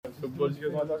What did you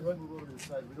guys want to talk about? Move over to the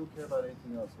side. We don't care about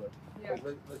anything else, but Yeah.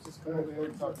 let's just come over here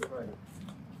and talk about it.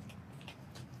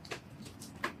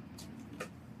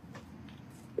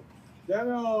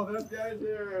 Daniel, that guy's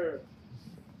here.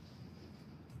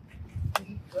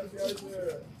 That guy's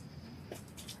here.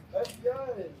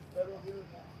 FBI. Federal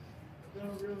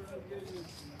Bureau of Investigation.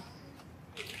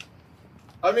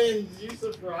 I mean, you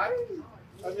surprised?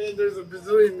 I mean, there's a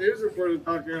bazillion news reporters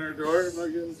knocking on our door. I'm not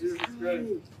getting Jesus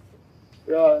Christ.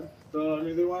 Yeah. So, I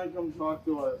mean, they want to come talk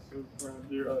to us. There's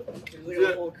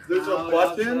a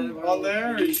button on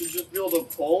there. You can just be able to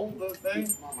pull the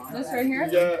thing. This right here?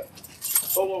 Yeah.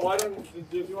 Oh, well, why don't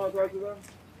you want to talk to them?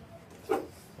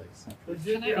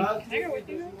 Can I go with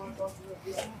you?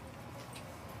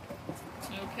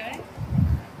 Okay.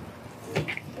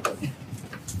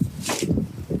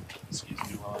 Excuse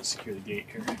me while I secure the gate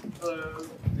here. You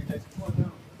guys come on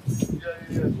down.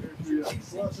 Yeah. Sure. Who else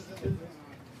is in business?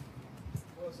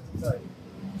 Who else is inside?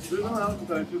 There's no one else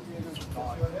inside. Just me and him.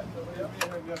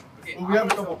 Well, we have a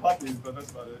couple puppies, but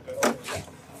that's about it.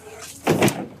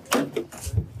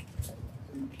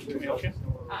 Can we help you?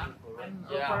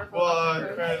 Yeah. Well,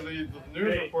 apparently the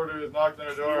news reporter has knocked on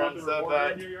our door and said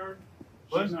that.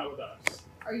 She's not with us.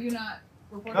 Are you not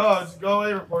reporting? No, just go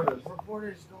away, reporters.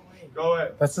 Reporters, go away. Go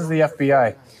away. This is the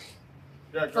FBI.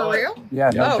 Yeah, go For away. real? Yeah,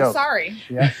 no Oh, joke. sorry.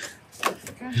 Yeah.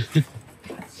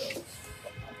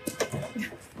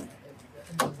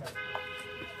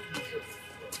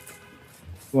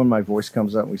 When my voice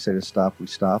comes up and we say to stop, we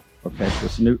stop. Okay,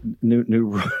 there's new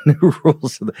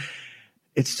rules.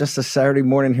 It's just a Saturday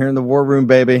morning here in the war room,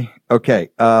 baby. Okay,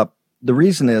 the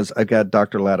reason is I got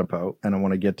Dr. Ladapo, and I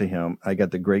want to get to him. I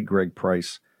got the great Greg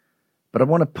Price, but I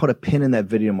want to put a pin in that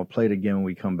video, and we'll play it again when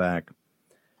we come back.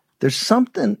 There's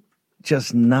something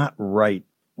just not right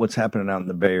what's happening out in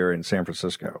the Bay Area in San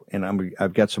Francisco, and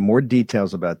I've got some more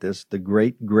details about this. The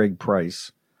great Greg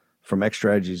Price from X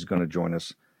Strategy is going to join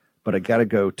us. But I got to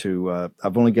go to,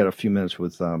 I've only got a few minutes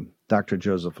with Dr.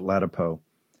 Joseph Ladapo.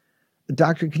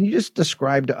 Doctor, can you just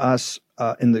describe to us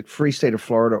in the free state of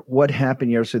Florida what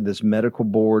happened yesterday, this medical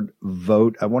board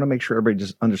vote? I want to make sure everybody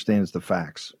just understands the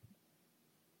facts.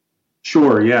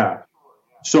 Sure, yeah.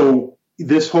 So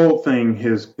this whole thing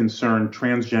has concerned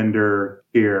transgender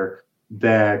care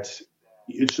that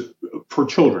it's for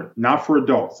children, not for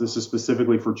adults. This is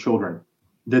specifically for children.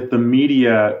 That the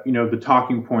media, the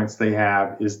talking points they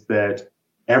have is that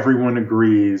everyone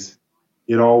agrees,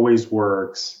 it always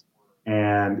works,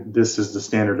 and this is the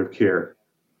standard of care.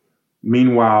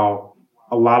 Meanwhile,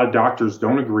 a lot of doctors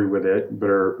don't agree with it,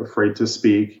 but are afraid to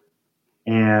speak.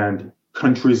 And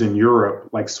countries in Europe,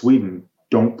 like Sweden,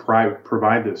 don't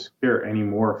provide this care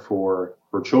anymore for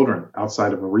children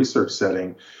outside of a research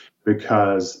setting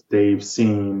because they've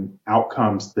seen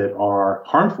outcomes that are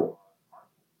harmful.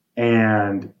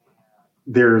 And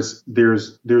there's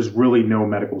really no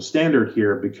medical standard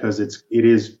here because it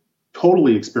is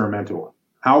totally experimental.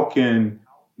 How can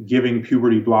giving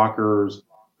puberty blockers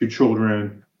to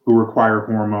children who require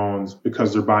hormones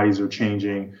because their bodies are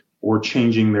changing or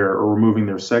removing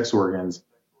their sex organs,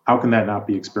 how can that not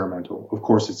be experimental? Of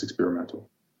course it's experimental.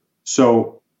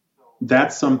 So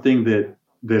that's something that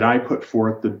I put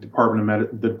forth, the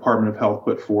Department of Health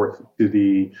put forth to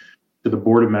the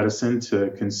Board of Medicine to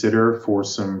consider for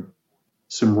some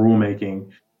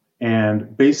rulemaking.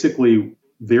 And basically,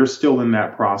 they're still in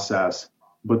that process,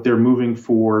 but they're moving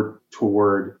forward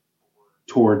toward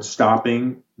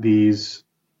stopping these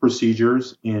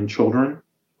procedures in children,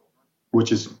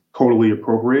 which is totally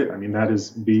appropriate. I mean, that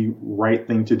is the right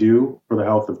thing to do for the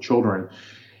health of children,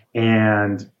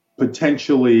 and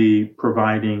potentially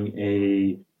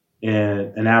providing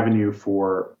an avenue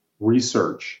for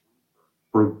research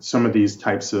for some of these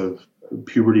types of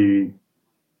puberty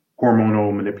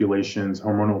hormonal manipulations,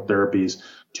 hormonal therapies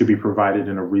to be provided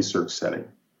in a research setting.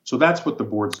 So that's what the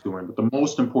board's doing. But the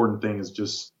most important thing is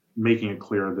just making it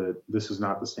clear that this is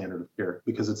not the standard of care,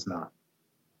 because it's not.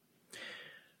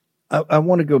 I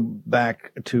want to go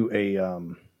back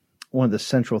to one of the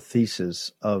central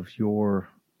theses of your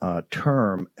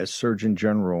term as Surgeon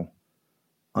General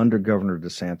under Governor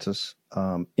DeSantis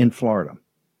in Florida.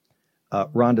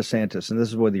 Ron DeSantis, and this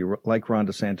is whether you like Ron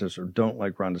DeSantis or don't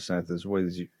like Ron DeSantis, whether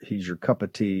he's your cup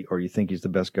of tea or you think he's the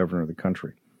best governor of the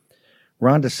country.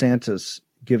 Ron DeSantis,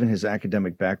 given his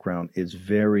academic background, is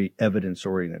very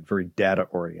evidence-oriented, very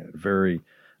data-oriented, very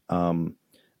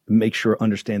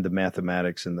understand the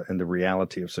mathematics and the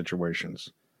reality of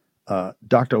situations.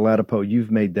 Dr. Ladapo,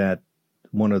 you've made that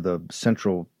one of the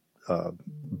central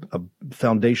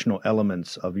foundational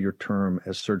elements of your term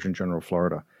as Surgeon General of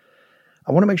Florida.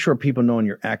 I want to make sure people know in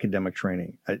your academic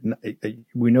training.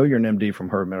 We know you're an MD from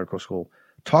Harvard Medical School.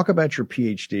 Talk about your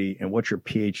PhD and what your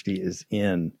PhD is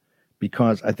in,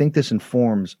 because I think this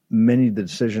informs many of the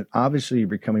decisions. Obviously, you're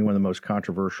becoming one of the most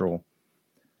controversial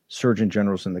surgeon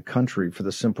generals in the country for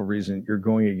the simple reason you're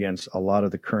going against a lot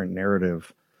of the current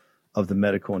narrative of the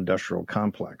medical industrial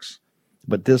complex.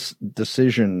 But this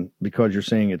decision, because you're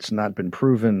saying it's not been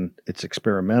proven, it's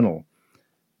experimental,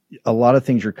 a lot of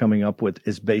things you're coming up with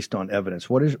is based on evidence.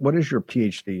 What is your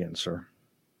PhD in, sir?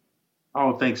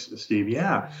 Oh, thanks, Steve.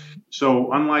 Yeah.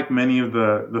 So unlike many of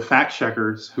the fact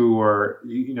checkers who are,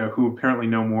 who apparently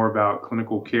know more about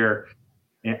clinical care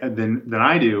than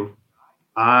I do,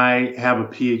 I have a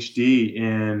PhD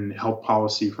in health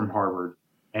policy from Harvard.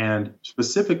 And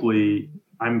specifically,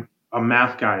 I'm a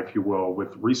math guy, if you will,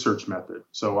 with research method.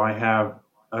 So I have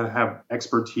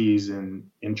expertise in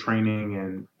training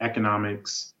in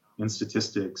economics, in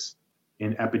statistics,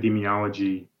 in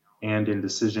epidemiology, and in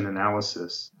decision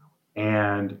analysis.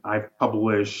 And I've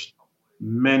published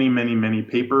many, many, many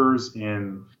papers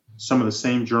in some of the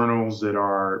same journals that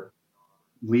are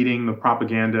leading the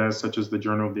propaganda, such as the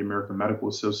Journal of the American Medical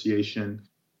Association.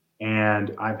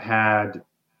 And I've had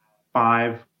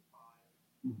 5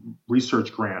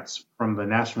 research grants from the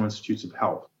National Institutes of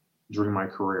Health during my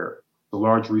career, the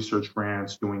large research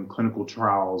grants doing clinical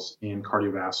trials in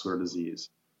cardiovascular disease.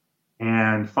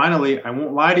 And finally, I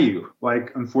won't lie to you,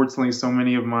 like unfortunately so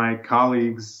many of my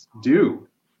colleagues do.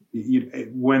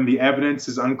 When the evidence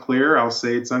is unclear, I'll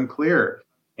say it's unclear.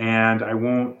 And I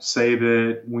won't say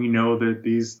that we know that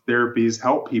these therapies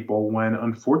help people when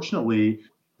unfortunately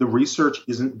the research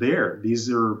isn't there. These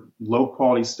are low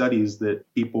quality studies that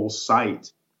people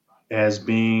cite as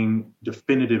being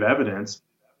definitive evidence,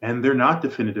 and they're not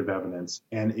definitive evidence.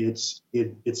 And it's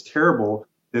terrible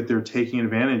that they're taking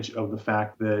advantage of the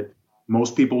fact that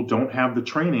most people don't have the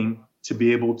training to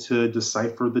be able to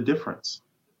decipher the difference.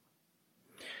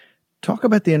 Talk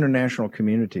about the international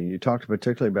community. You talked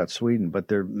particularly about Sweden, but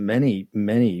there are many,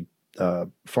 many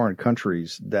foreign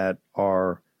countries that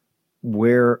are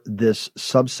where this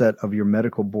subset of your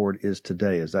medical board is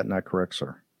today. Is that not correct,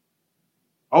 sir?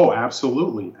 Oh,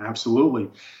 absolutely. Absolutely.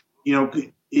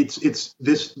 This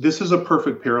is a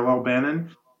perfect parallel,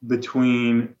 Bannon,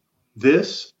 between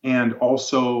this and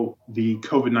also the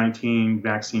COVID-19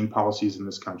 vaccine policies in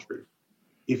this country.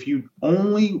 If you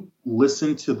only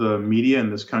listen to the media in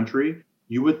this country,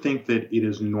 you would think that it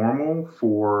is normal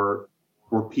for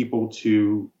people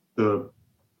to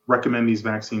recommend these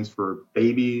vaccines for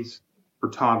babies, for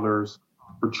toddlers,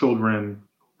 for children,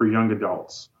 for young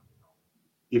adults.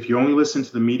 If you only listen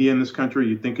to the media in this country,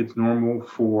 you'd think it's normal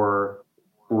for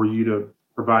you to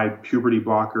provide puberty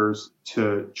blockers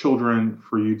to children,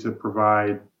 for you to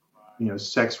provide,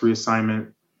 sex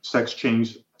reassignment, sex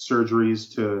change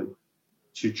surgeries to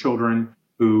children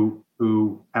who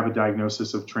have a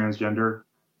diagnosis of transgender.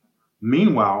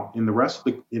 Meanwhile, in the rest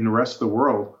of the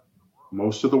world,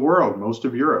 most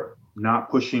of Europe, not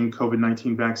pushing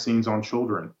COVID-19 vaccines on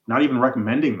children, not even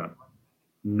recommending them,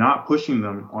 not pushing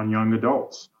them on young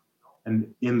adults.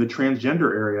 And in the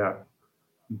transgender area,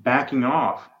 backing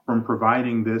off from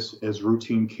providing this as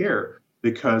routine care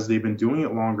because they've been doing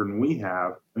it longer than we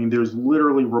have. I mean, there's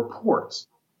literally reports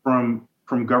from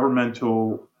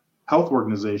governmental health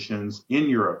organizations in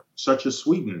Europe, such as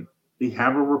Sweden. They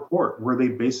have a report where they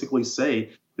basically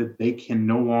say that they can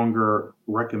no longer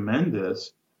recommend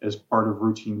this as part of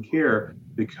routine care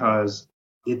because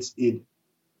it's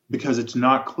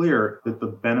not clear that the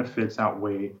benefits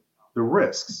outweigh the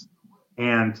risks.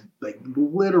 And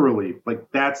literally,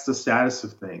 that's the status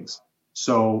of things.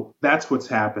 So that's what's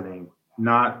happening,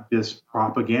 not this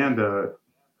propaganda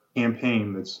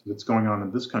campaign that's going on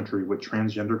in this country with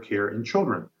transgender care in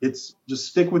children. It's just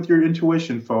stick with your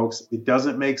intuition, folks. It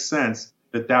doesn't make sense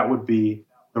that would be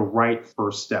the right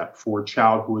first step for a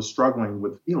child who is struggling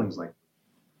with feelings like that.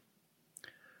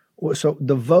 Well, so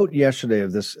the vote yesterday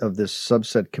of this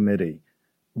subset committee,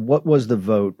 what was the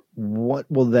vote?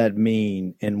 What will that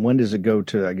mean? And when does it go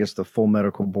to, I guess, the full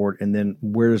medical board? And then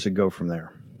where does it go from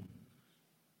there?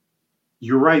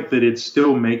 You're right that it's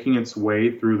still making its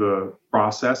way through the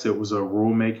process. It was a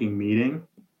rulemaking meeting,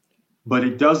 but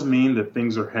it does mean that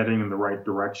things are heading in the right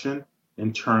direction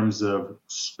in terms of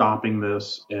stopping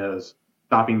these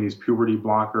puberty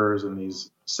blockers and these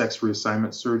sex reassignment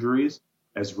surgeries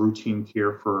as routine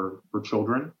care for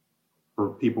children,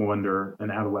 for people under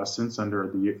an adolescence under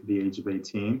the age of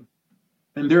 18.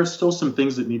 And there are still some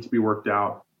things that need to be worked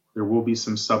out. There will be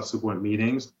some subsequent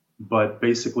meetings, but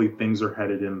basically things are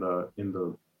headed in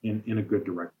a good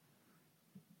direction.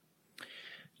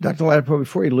 Dr. Ladapo,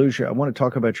 before we lose you, I want to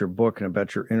talk about your book and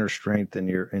about your inner strength and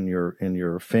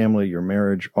your family, your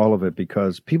marriage, all of it,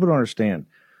 because people don't understand.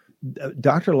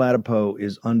 Dr. Ladapo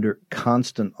is under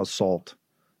constant assault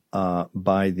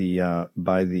by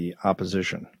the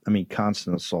opposition. I mean,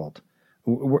 constant assault.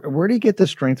 Where do you get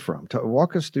this strength from?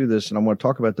 Walk us through this, and I want to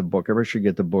talk about the book. Everybody should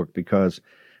get the book because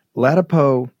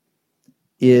Ladapo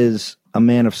is a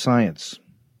man of science,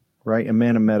 right? A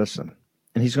man of medicine.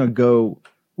 And he's going to go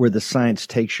where the science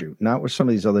takes you, not with some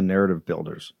of these other narrative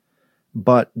builders.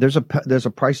 But there's a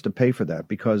price to pay for that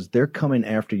because they're coming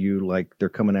after you like they're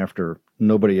coming after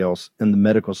nobody else in the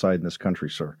medical side in this country,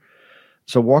 sir.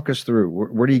 So walk us through.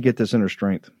 Where do you get this inner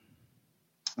strength?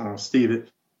 Steve,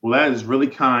 well, that is really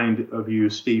kind of you,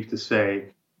 Steve, to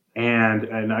say. And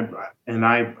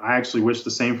I actually wish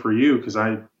the same for you because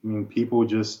I mean, people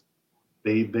just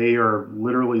they are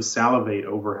literally salivate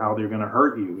over how they're going to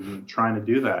hurt you and trying to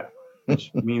do that,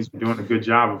 which means you're doing a good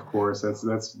job. Of course, that's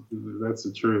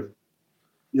the truth.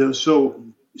 You know, so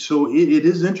it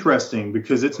is interesting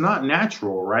because it's not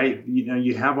natural, right? You know,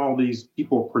 you have all these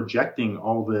people projecting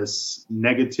all this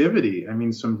negativity. I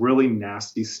mean, some really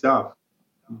nasty stuff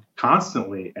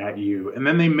constantly at you. And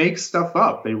then they make stuff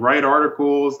up. They write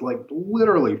articles, like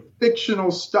literally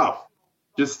fictional stuff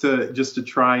just to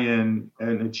try and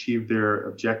achieve their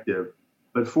objective.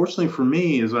 But fortunately for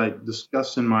me, as I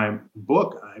discussed in my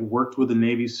book, I worked with a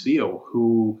Navy SEAL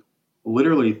who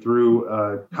literally through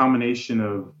a combination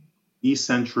of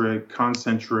eccentric,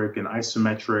 concentric, and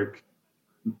isometric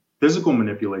physical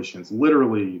manipulations,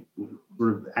 literally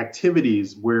sort of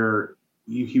activities where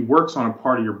he works on a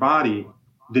part of your body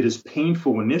that is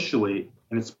painful initially.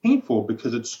 And it's painful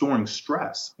because it's storing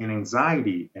stress and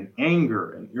anxiety and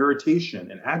anger and irritation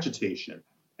and agitation.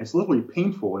 It's literally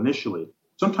painful initially,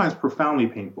 sometimes profoundly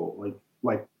painful,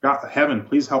 like God, heaven,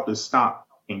 please help this stop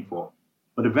painful.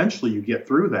 But eventually you get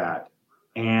through that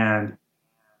and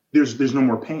there's no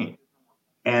more pain.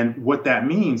 And what that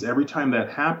means, every time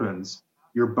that happens,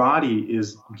 your body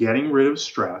is getting rid of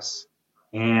stress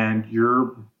and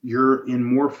you're in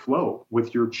more flow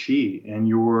with your chi and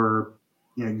your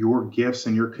gifts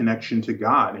and your connection to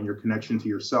God and your connection to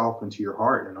yourself and to your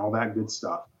heart and all that good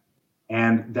stuff.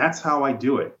 And that's how I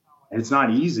do it. And it's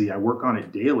not easy. I work on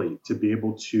it daily to be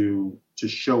able to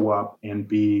show up and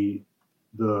be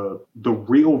the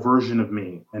real version of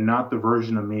me and not the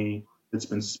version of me that's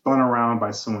been spun around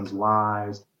by someone's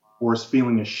lies or is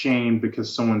feeling ashamed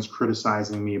because someone's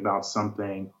criticizing me about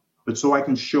something. But so I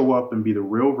can show up and be the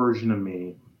real version of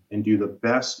me and do the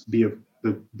best, be of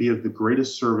the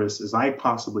greatest service as I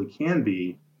possibly can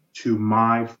be to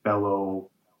my fellow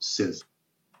citizens.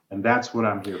 And that's what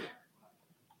I'm here for.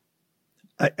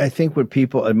 I think what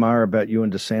people admire about you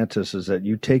and DeSantis is that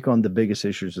you take on the biggest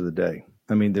issues of the day.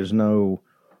 I mean, there's no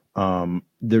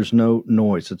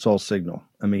noise. It's all signal.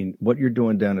 I mean, what you're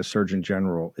doing down as Surgeon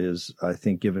General is, I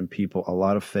think, giving people a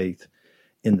lot of faith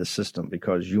in the system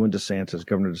because you and DeSantis,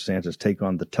 Governor DeSantis, take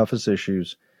on the toughest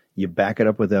issues. You back it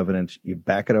up with evidence, you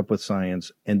back it up with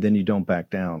science, and then you don't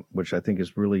back down, which I think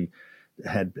is really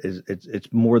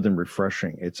it's more than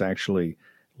refreshing. It's actually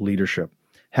leadership.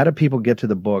 How do people get to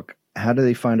the book? How do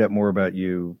they find out more about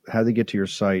you? How do they get to your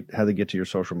site? How do they get to your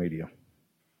social media?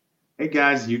 Hey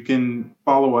guys, you can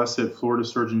follow us at Florida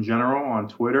Surgeon General on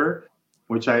Twitter,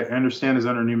 which I understand is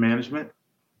under new management.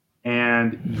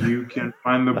 And you can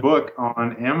find the book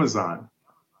on Amazon.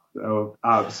 So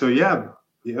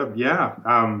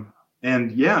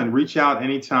and reach out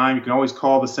anytime. You can always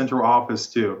call the central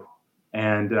office too.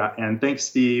 And thanks,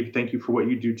 Steve. Thank you for what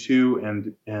you do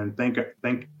too. And thank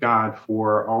God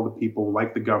for all the people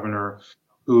like the governor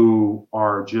who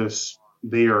are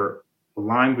they are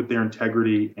aligned with their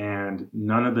integrity and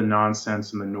none of the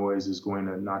nonsense and the noise is going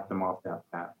to knock them off that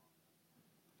path.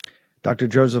 Dr.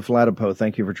 Joseph Ladapo,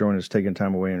 thank you for joining us, taking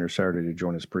time away on your Saturday to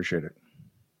join us. Appreciate it.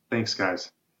 Thanks,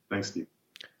 guys. Thanks, Steve.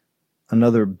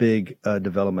 Another big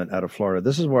development out of Florida.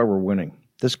 This is why we're winning.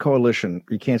 This coalition,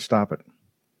 you can't stop it.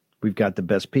 We've got the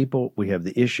best people, we have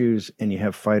the issues, and you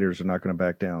have fighters who are not going to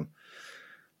back down.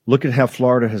 Look at how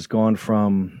Florida has gone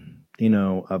from,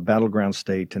 a battleground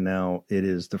state to now it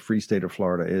is the free state of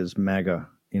Florida. It is MAGA,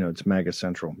 it's MAGA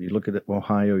central. You look at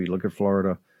Ohio, you look at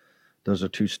Florida. Those are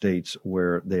two states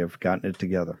where they have gotten it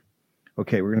together.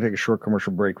 Okay, we're going to take a short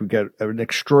commercial break. We've got an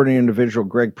extraordinary individual.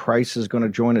 Greg Price is going to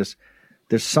join us.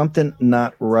 There's something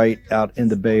not right out in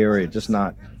the Bay Area, just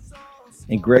not.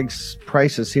 And Greg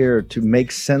Price is here to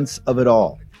make sense of it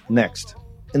all. Next,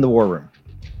 in the War Room.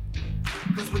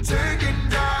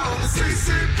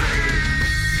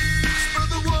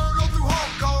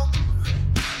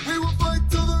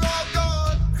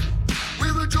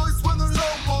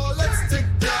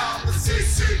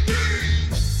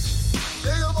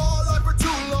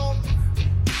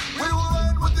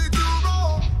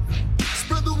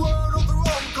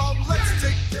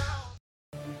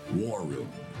 War Room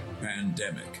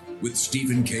Pandemic with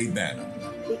Stephen K. Bannon.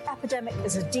 The epidemic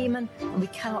is a demon, and we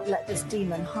cannot let this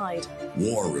demon hide.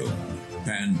 War Room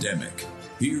Pandemic.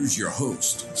 Here's your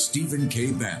host, Stephen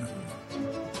K. Bannon.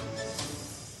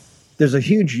 There's a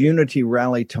huge unity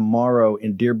rally tomorrow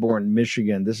in Dearborn,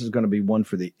 Michigan. This is going to be one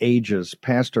for the ages.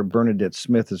 Pastor Bernadette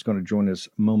Smith is going to join us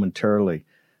momentarily.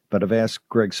 But I've asked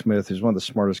Greg Smith, who's one of the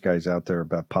smartest guys out there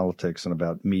about politics and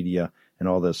about media and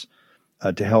all this,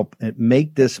 to help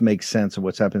make this make sense of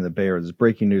what's happening in the Bay Area. This is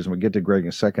breaking news, and we'll get to Greg in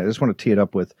a second. I just want to tee it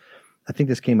up with, I think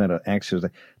this came out of Axios.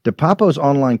 DePapo's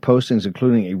online postings,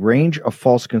 including a range of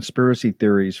false conspiracy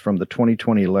theories from the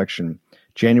 2020 election,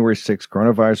 January 6th,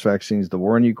 coronavirus vaccines, the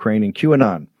war in Ukraine, and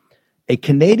QAnon. A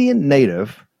Canadian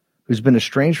native who's been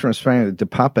estranged from his family,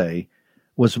 DePape,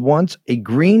 was once a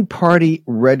Green Party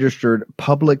registered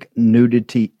public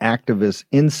nudity activist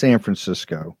in San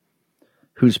Francisco,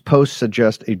 whose posts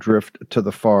suggest a drift to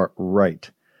the far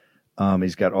right.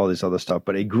 He's got all this other stuff,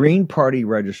 but a Green Party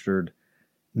registered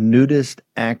nudist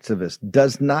activist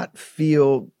does not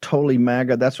feel totally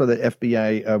MAGA. That's why the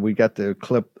FBI, we got the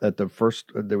clip at the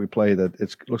first that we play that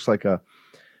it looks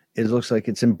like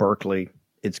it's in Berkeley.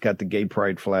 It's got the gay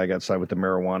pride flag outside with the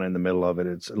marijuana in the middle of it.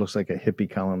 It looks like a hippie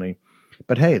colony,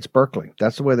 but hey, it's Berkeley.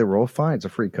 That's the way they roll. Fine. It's a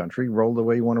free country. Roll the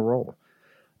way you want to roll.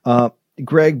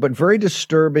 Greg, but very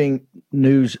disturbing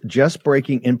news just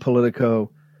breaking in Politico.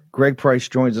 Greg Price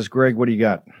joins us. Greg, what do you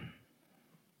got?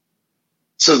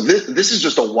 So this is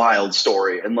just a wild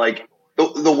story, and like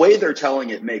the way they're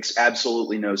telling it makes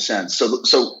absolutely no sense.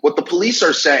 So what the police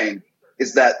are saying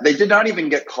is that they did not even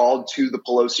get called to the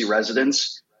Pelosi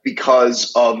residence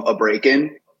because of a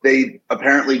break-in. They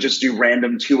apparently just do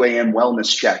random 2 a.m.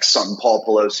 wellness checks on Paul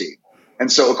Pelosi.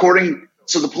 And so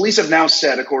the police have now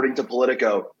said, according to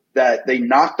Politico, that they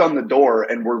knocked on the door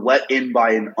and were let in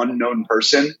by an unknown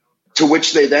person, to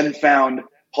which they then found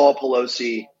Paul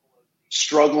Pelosi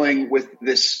struggling with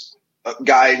this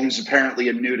guy who's apparently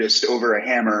a nudist over a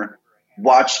hammer,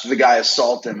 watched the guy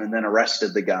assault him, and then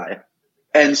arrested the guy.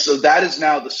 And so that is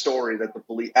now the story that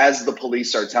the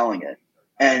police are telling it.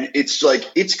 And it's like,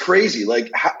 it's crazy.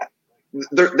 Like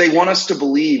they want us to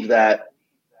believe that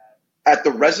at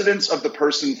the residence of the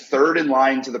person third in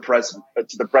line to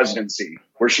the presidency,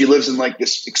 where she lives in like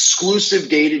this exclusive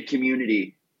gated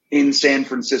community in San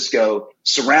Francisco,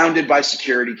 surrounded by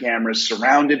security cameras,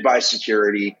 surrounded by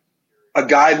security, a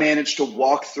guy managed to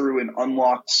walk through an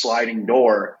unlocked sliding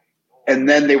door. And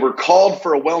then they were called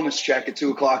for a wellness check at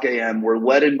 2:00 a.m., were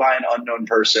led in by an unknown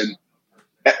person,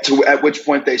 at which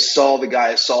point they saw the guy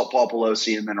assault Paul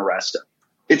Pelosi and then arrest him.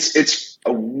 It's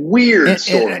a weird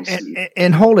story.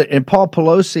 And hold it. And Paul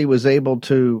Pelosi was able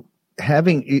to,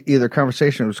 having either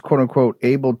conversation, was quote unquote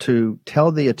able to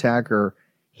tell the attacker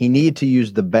he needed to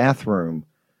use the bathroom,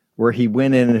 where he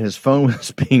went in and his phone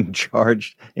was being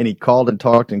charged and he called and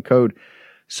talked in code.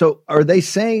 So are they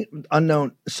saying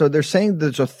unknown? So they're saying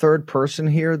there's a third person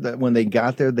here that when they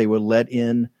got there, they were let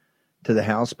in to the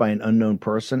house by an unknown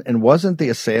person. And wasn't the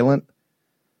assailant,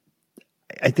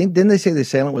 I think, didn't they say the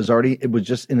assailant it was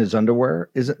just in his underwear?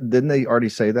 Didn't they already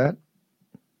say that?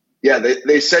 Yeah,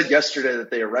 they said yesterday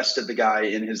that they arrested the guy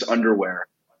in his underwear.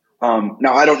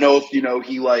 Now, I don't know if,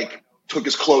 he like took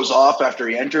his clothes off after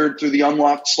he entered through the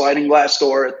unlocked sliding glass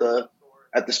door at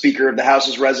the Speaker of the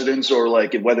House's residence, or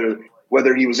like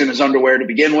whether he was in his underwear to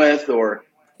begin with, or,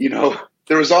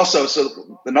 there was also,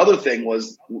 so another thing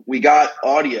was we got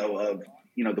audio of,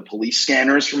 the police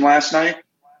scanners from last night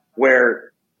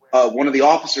where one of the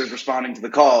officers responding to the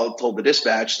call told the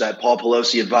dispatch that Paul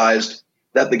Pelosi advised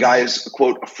that the guy is,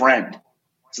 quote, a friend.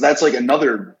 So that's like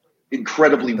another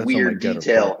incredibly weird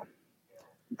detail,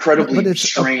 incredibly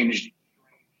strange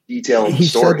detail of the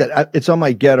story. He said that it's on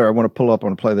my getter. I want to pull up. I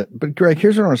want to play that. But Greg,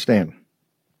 here's what I understand.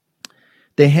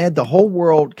 They had the whole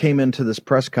world came into this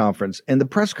press conference, and the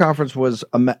press conference was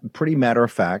pretty matter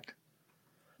of fact.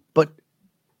 But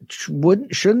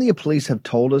shouldn't the police have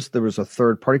told us there was a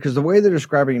third party? Because the way they're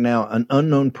describing it now, an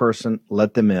unknown person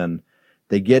let them in.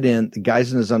 They get in, the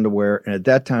guy's in his underwear, and at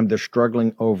that time they're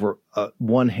struggling over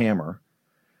one hammer,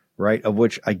 right? Of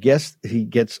which I guess he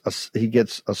gets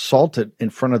assaulted in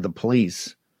front of the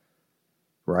police,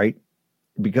 right?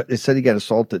 Because they said he got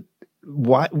assaulted.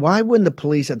 Why wouldn't the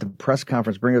police at the press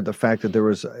conference bring up the fact that there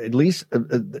was at least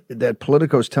that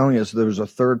Politico is telling us there was a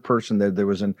third person there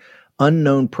was an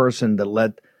unknown person that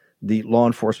let the law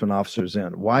enforcement officers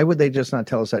in? Why would they just not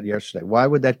tell us that yesterday? Why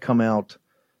would that come out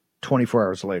 24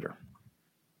 hours later?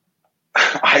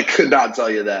 I could not tell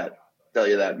you that,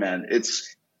 man.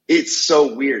 It's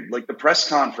so weird. Like the press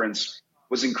conference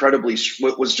was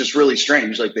just really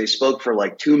strange. Like they spoke for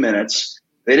like 2 minutes.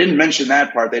 They didn't mention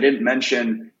that part. They didn't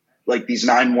mention like these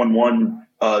 911,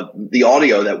 the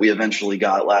audio that we eventually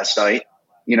got last night,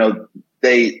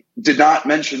 they did not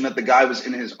mention that the guy was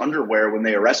in his underwear when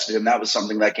they arrested him. That was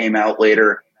something that came out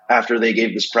later after they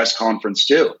gave this press conference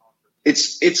too.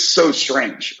 It's so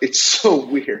strange. It's so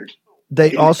weird.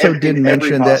 They also didn't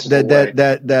mention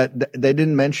that they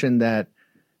didn't mention that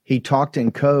he talked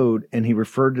in code and he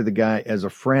referred to the guy as a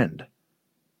friend.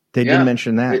 They didn't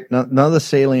mention that. None of the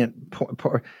salient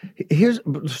part.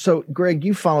 So, Greg,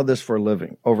 you follow this for a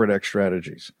living over at X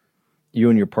Strategies, you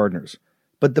and your partners.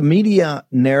 But the media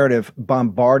narrative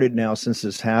bombarded now since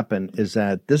this happened is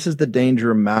that this is the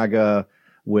danger of MAGA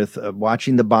with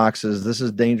watching the boxes. This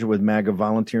is danger with MAGA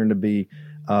volunteering to be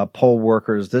poll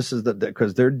workers. This is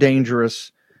because they're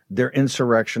dangerous. They're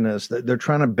insurrectionists. They're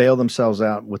trying to bail themselves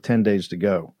out with 10 days to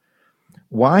go.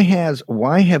 Why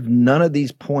have none of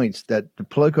these points that the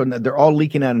political, they're all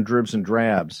leaking out in dribs and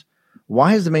drabs?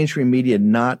 Why has the mainstream media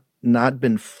not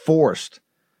been forced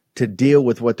to deal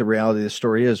with what the reality of the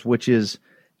story is, which is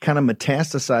kind of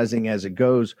metastasizing as it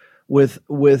goes with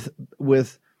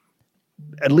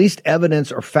at least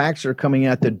evidence or facts are coming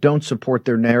out that don't support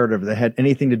their narrative that had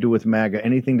anything to do with MAGA,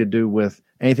 anything to do with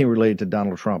anything related to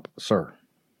Donald Trump, sir?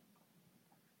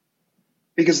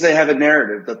 Because they have a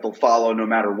narrative that they'll follow no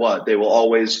matter what. They will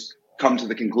always come to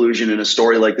the conclusion in a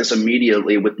story like this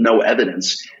immediately with no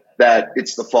evidence that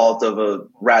it's the fault of a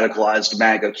radicalized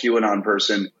MAGA QAnon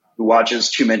person who watches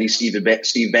too many Steve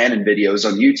Bannon videos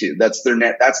on YouTube. That's their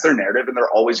narrative, and they're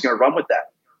always going to run with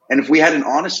that. And if we had an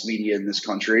honest media in this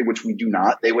country, which we do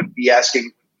not, they would be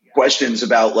asking questions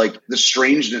about like the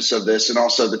strangeness of this and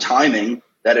also the timing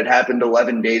that it happened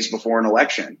 11 days before an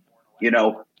election.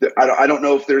 I don't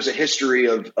know if there's a history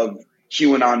of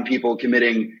QAnon people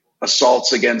committing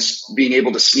assaults against being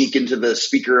able to sneak into the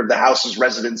Speaker of the House's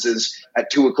residences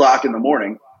at 2:00 in the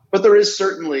morning, but there is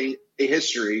certainly a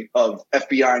history of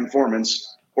FBI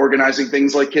informants organizing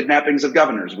things like kidnappings of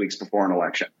governors weeks before an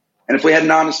election. And if we had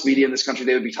an honest media in this country,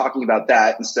 they would be talking about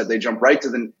that. Instead, they jump right to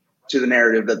the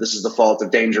narrative that this is the fault of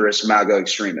dangerous MAGA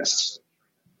extremists.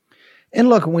 And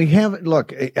look,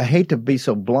 I hate to be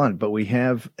so blunt, but we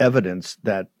have evidence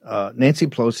that Nancy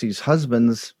Pelosi's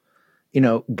husband's,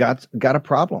 got a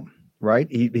problem, right?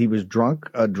 He was drunk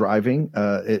driving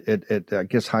at I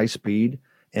guess high speed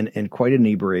and quite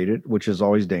inebriated, which is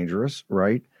always dangerous,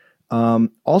 right?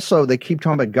 Also, they keep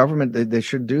talking about government. They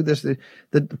should do this. The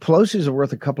Pelosi's are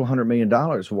worth $200 million.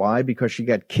 Why? Because she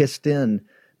got kissed in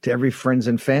to every friends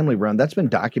and family round. That's been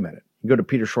documented. You go to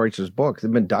Peter Schweitzer's book.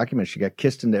 They've been documented. She got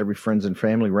kissed into every friends and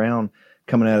family round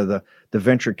coming out of the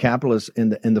venture capitalists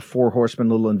in the four horsemen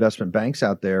little investment banks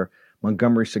out there,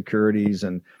 Montgomery Securities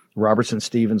and Robertson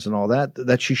Stevens and all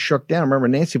that she shook down. Remember,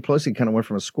 Nancy Pelosi kind of went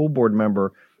from a school board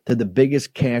member to the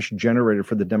biggest cash generator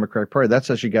for the Democratic Party. That's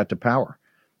how she got to power.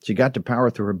 She got to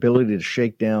power through her ability to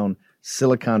shake down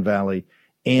Silicon Valley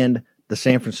and the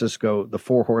San Francisco, the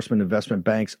four horsemen investment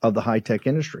banks of the high-tech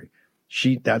industry.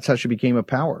 That's how she became a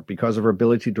power, because of her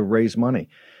ability to raise money.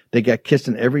 They got kissed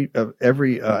in every.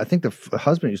 I think the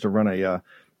husband used to run a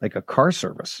car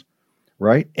service,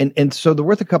 right? And so they're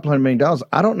worth $200 million.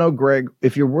 I don't know, Greg,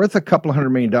 if you're worth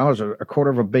 $200 million or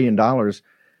 $250 million,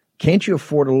 can't you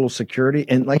afford a little security?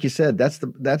 And like you said, that's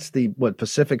the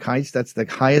Pacific Heights. That's the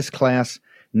highest class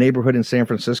neighborhood in San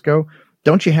Francisco.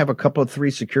 Don't you have a couple of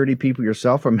 3 security people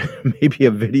yourself, or maybe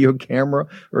a video camera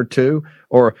or 2,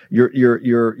 or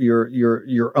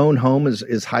your own home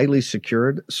is highly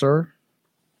secured, sir?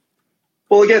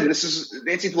 Well, again,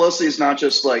 Nancy Pelosi is not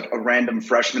just like a random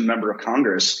freshman member of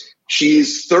Congress.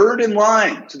 She's third in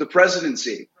line to the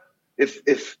presidency.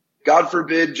 If God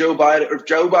forbid Joe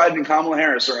Biden and Kamala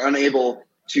Harris are unable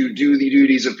to do the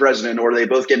duties of president, or they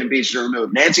both get impeached or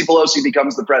removed, Nancy Pelosi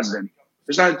becomes the president.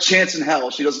 There's not a chance in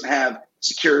hell she doesn't have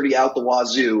security out the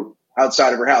wazoo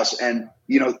outside of her house. And,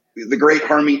 the great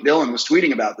Harmeet Dillon was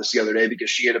tweeting about this the other day because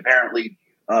she had apparently,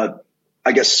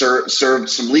 served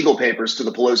some legal papers to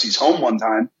the Pelosi's home one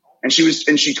time. And she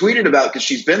tweeted about, because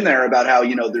she's been there, about how,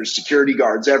 there's security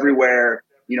guards everywhere.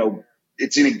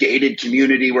 It's in a gated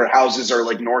community where houses are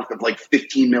like north of like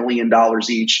 $15 million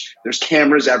each. There's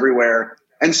cameras everywhere.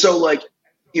 And so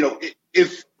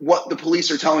if what the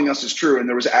police are telling us is true and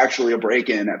there was actually a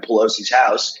break-in at Pelosi's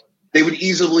house, they would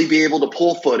easily be able to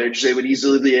pull footage. They would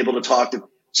easily be able to talk to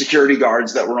security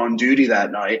guards that were on duty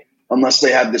that night, unless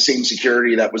they had the same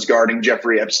security that was guarding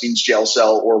Jeffrey Epstein's jail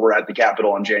cell or were at the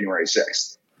Capitol on January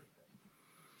 6th.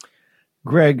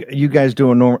 Greg, you guys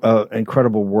do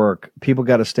incredible work. People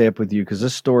got to stay up with you because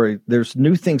this story, there's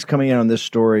new things coming out on this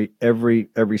story every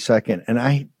second. And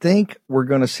I think we're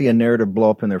going to see a narrative blow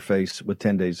up in their face with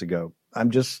 10 days ago.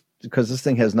 Because this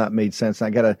thing has not made sense. I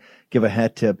got to give a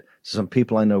hat tip some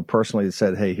people I know personally that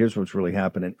said, hey, here's what's really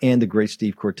happening, and the great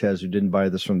Steve Cortez, who didn't buy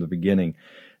this from the beginning.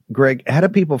 Greg, how do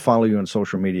people follow you on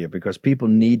social media? Because people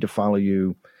need to follow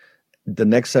you. The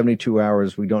next 72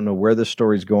 hours, we don't know where this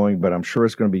story's going, but I'm sure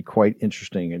it's going to be quite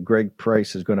interesting. And Greg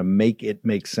Price is going to make it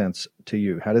make sense to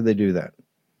you. How did they do that?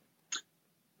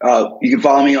 You can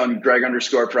follow me on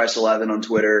Greg_Price11 on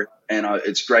Twitter, and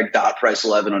it's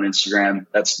Greg.Price11 on Instagram.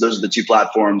 Those are the two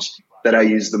platforms that I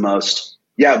use the most.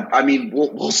 Yeah, I mean,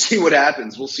 we'll see what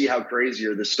happens. We'll see how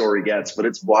crazier this story gets, but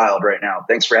it's wild right now.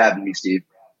 Thanks for having me, Steve.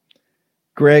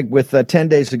 Greg, with 10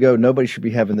 days to go, nobody should be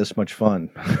having this much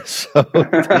fun. So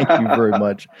thank you very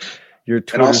much. Your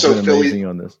Twitter's been amazing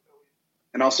on this.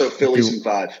 And also Phillies in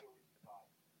 5.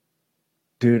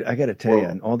 Dude, I got to tell you,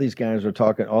 and all these guys are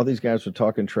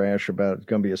talking trash about it's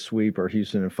going to be a sweep or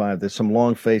Houston in 5. There's some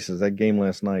long faces. That game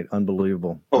last night,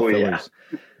 unbelievable. Oh, yeah.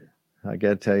 I got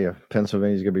to tell you,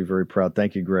 Pennsylvania's going to be very proud.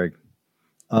 Thank you, Greg.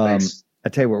 Thanks. I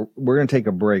tell you, we're going to take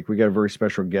a break. We got a very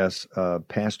special guest.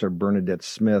 Pastor Bernadette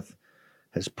Smith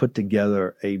has put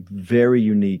together a very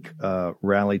unique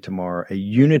rally tomorrow, a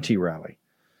unity rally.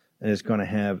 And it's going to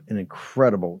have an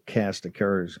incredible cast of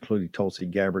characters, including Tulsi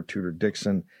Gabbard, Tudor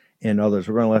Dixon, and others.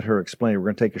 We're going to let her explain. We're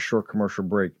going to take a short commercial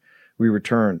break. We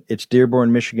return. It's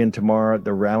Dearborn, Michigan tomorrow.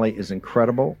 The rally is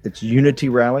incredible. It's Unity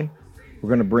Rally. We're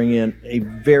going to bring in a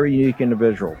very unique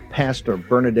individual. Pastor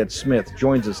Bernadette Smith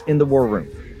joins us in the War Room.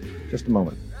 Just a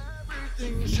moment.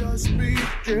 Everything's just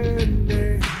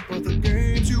beginning for the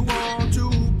games you want to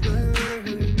play.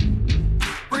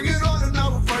 Bring it on and I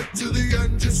will fight to the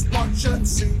end. Just watch and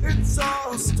see. It's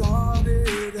all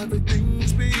started.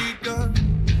 Everything's begun.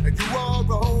 And you are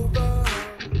over.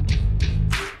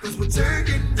 Cause we're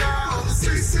taking down the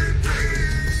CCP.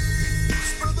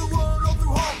 Spread the word all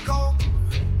through Hong Kong.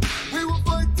 We will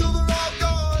fight till they're all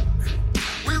gone.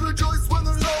 We rejoice when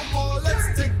there's no more.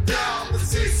 Let's take down the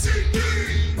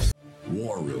CCP.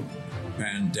 War Room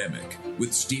Pandemic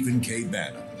with Stephen K.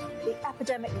 Bannon. The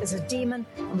epidemic is a demon,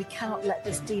 and we cannot let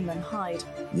this demon hide.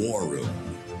 War Room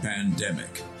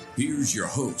Pandemic. Here's your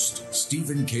host,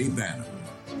 Stephen K. Bannon.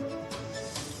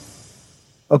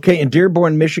 Okay, in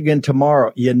Dearborn, Michigan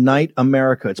tomorrow, Unite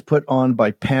America. It's put on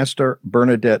by Pastor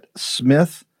Bernadette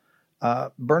Smith.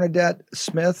 Bernadette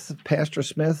Smith, Pastor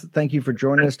Smith, thank you for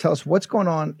joining us. Tell us what's going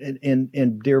on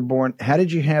in Dearborn. How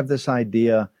did you have this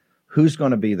idea? Who's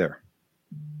going to be there?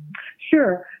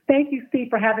 Sure. Thank you, Steve,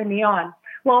 for having me on.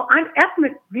 Well, I'm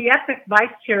the ethnic vice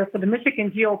chair for the Michigan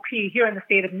GOP here in the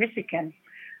state of Michigan.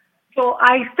 So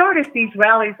I started these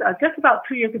rallies just about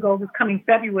 2 years ago, this coming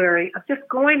February, of just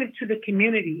going into the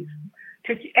communities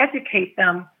to educate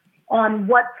them on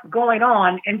what's going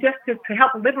on and just to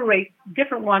help liberate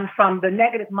different ones from the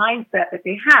negative mindset that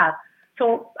they have.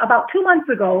 So about 2 months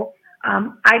ago,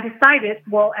 I decided,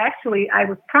 well, actually, I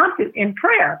was prompted in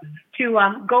prayer to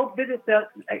go visit the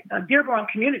Dearborn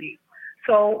community.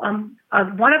 So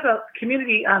one of the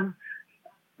community, a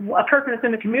person that's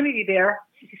in the community there,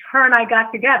 her and I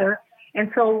got together,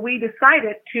 and so we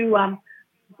decided to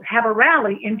have a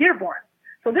rally in Dearborn.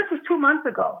 So this was 2 months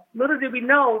ago. Little did we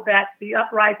know that the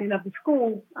uprising of the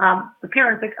school, the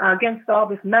parents against all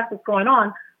this mess that's going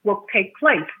on, will take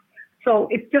place. So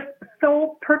it's just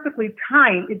so perfectly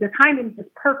timed. The timing is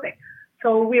just perfect.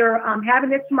 So we're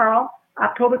having it tomorrow,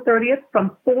 October 30th,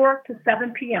 from 4 to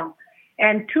 7 p.m.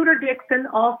 And Tudor Dixon,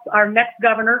 also our next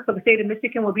governor for the state of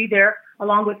Michigan, will be there,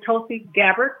 along with Tulsi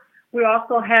Gabbard. We're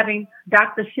also having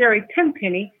Dr. Sherry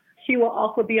Tenpenny. She will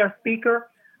also be our speaker.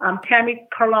 Tammy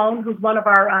Carlone, who's one of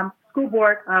our school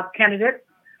board candidates.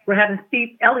 We're having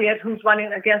Steve Elliott, who's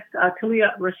running against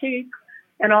Talia Rashid,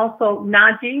 and also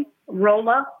Naji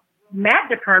Rolla,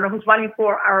 Matt DePerno, who's running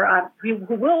for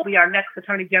who will be our next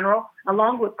Attorney General,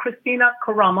 along with Christina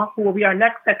Karama, who will be our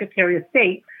next Secretary of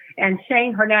State, and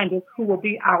Shane Hernandez, who will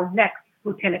be our next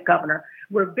Lieutenant Governor.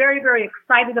 We're very, very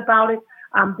excited about it,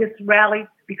 this rally,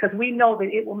 because we know that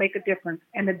it will make a difference.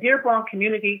 And the Dearborn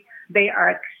community, they are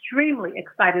extremely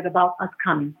excited about us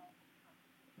coming.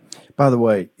 By the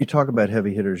way, you talk about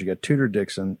heavy hitters. You got Tudor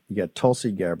Dixon, you got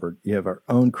Tulsi Gabbard, you have our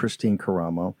own Christine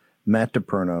Caramo, Matt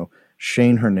DePerno,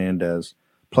 Shane Hernandez,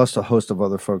 plus a host of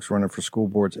other folks running for school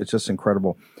boards. It's just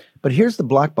incredible. But here's the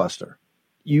blockbuster.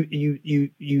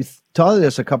 You thought of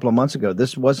this a couple of months ago.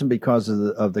 This wasn't because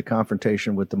of the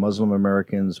confrontation with the Muslim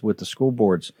Americans with the school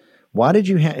boards. Why did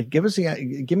you give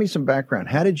me some background?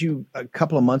 How did you a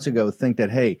couple of months ago think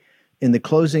that, hey, in the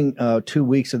closing 2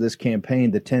 weeks of this campaign,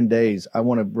 the 10 days, I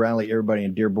want to rally everybody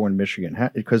in Dearborn, Michigan?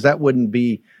 Because that wouldn't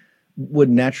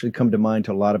naturally come to mind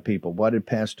to a lot of people. Why did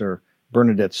Pastor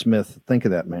Bernadette Smith think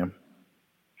of that, ma'am?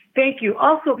 Thank you.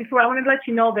 Also, before I want to let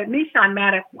you know that Nishan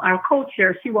Maddox, our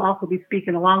co-chair, she will also be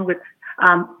speaking along with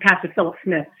Pastor Philip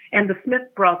Smith and the Smith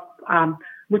Brothers,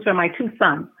 which are my two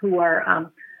sons who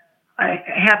are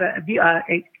have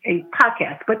a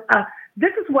podcast. But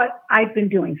this is what I've been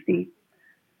doing, Steve.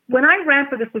 When I ran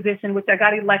for this position, which I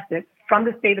got elected from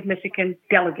the state of Michigan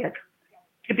delegate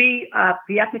to be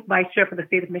the ethnic vice chair for the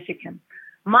state of Michigan,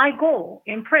 my goal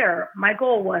in prayer,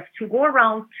 was to go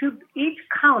around to each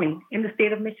county in the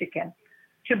state of Michigan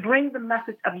to bring the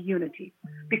message of unity.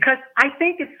 Because I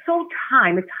think it's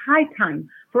high time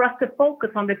for us to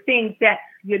focus on the things that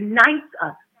unites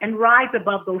us and rise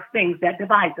above those things that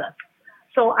divide us.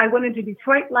 So I went into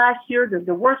Detroit last year,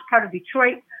 the worst part of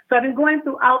Detroit. So I've been going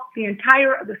throughout the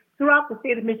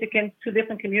state of Michigan to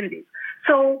different communities.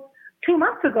 So 2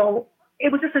 months ago,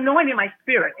 it was just anointing my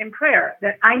spirit in prayer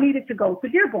that I needed to go to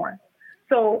Dearborn.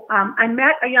 So I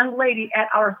met a young lady at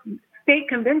our state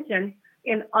convention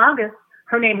in August.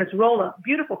 Her name is Rolla,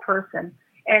 beautiful person,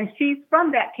 and she's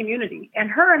from that community.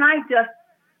 And her and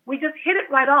we just hit it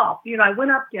right off. You know, I went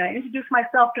up there, I introduced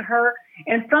myself to her,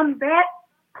 and from that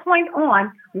point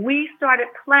on, we started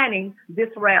planning this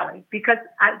rally. Because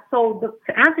to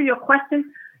answer your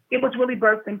question, it was really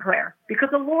birthed in prayer, because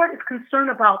the Lord is concerned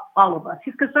about all of us.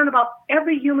 He's concerned about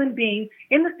every human being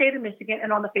in the state of Michigan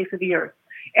and on the face of the earth.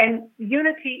 And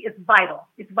unity is vital.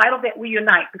 It's vital that we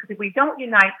unite, because if we don't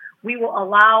unite, we will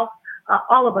allow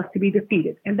all of us to be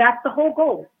defeated. And that's the whole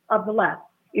goal of the left.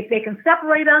 If they can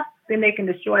separate us, then they can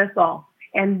destroy us all.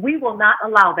 And we will not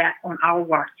allow that on our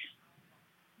watch.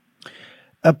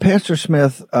 Pastor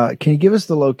Smith, can you give us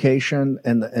the location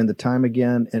and the time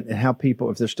again, and how people,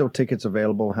 if there's still tickets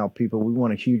available, we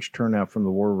want a huge turnout from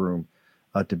the War Room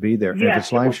to be there. And if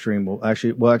it's live stream, we'll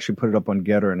actually put it up on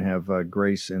Getter and have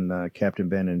Grace and Captain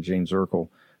Ben and Jane Zirkle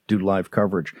do live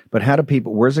coverage. But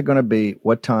where's it going to be,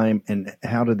 what time, and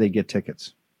how do they get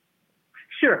tickets?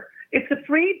 Sure. It's a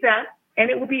free event, and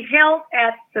it will be held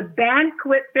at the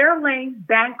Fair Lane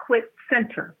Banquet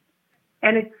Center.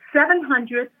 And it's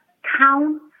 700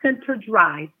 Town Center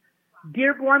Drive,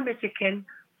 Dearborn, Michigan,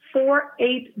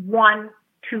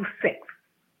 48126.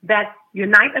 That's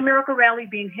Unite America Rally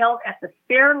being held at the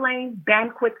Fair Lane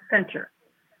Banquet Center.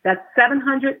 That's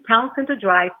 700 Town Center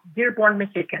Drive, Dearborn,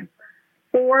 Michigan,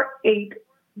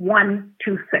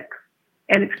 48126.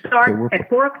 And it starts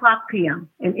at 4:00 p.m.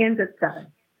 and ends at 7.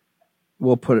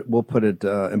 We'll put it.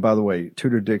 And by the way,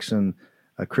 Tudor Dixon,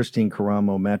 Christine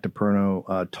Caramo, Matt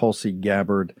DePerno, Tulsi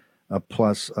Gabbard,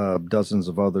 plus dozens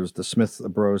of others, the Smith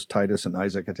Bros, Titus and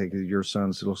Isaac, I take it your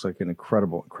sons. It looks like an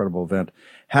incredible event.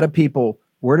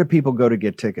 Where do people go to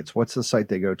get tickets? What's the site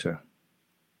they go to?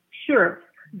 Sure.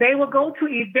 They will go to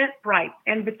Eventbrite,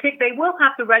 and they will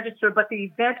have to register, but the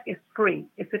event is free.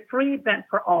 It's a free event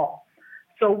for all.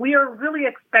 So we are really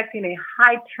expecting a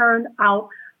high turnout.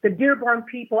 The Dearborn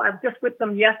people, I was just with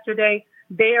them yesterday.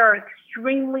 They are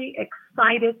extremely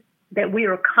excited that we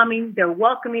are coming. They're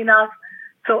welcoming us.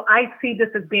 So I see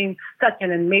this as being such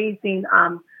an amazing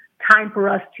time for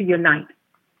us to unite.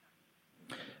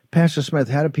 Pastor Smith,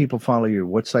 how do people follow you?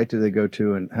 What site do they go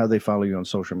to, and how do they follow you on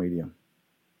social media?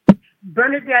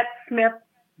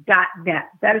 BernadetteSmith.net.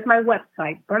 That is my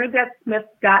website,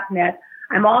 BernadetteSmith.net.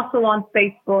 I'm also on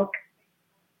Facebook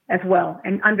as well,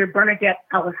 and under Bernadette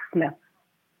Ellis Smith.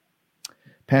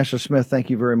 Pastor Smith, thank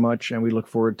you very much, and we look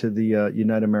forward to the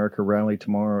Unite America rally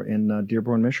tomorrow in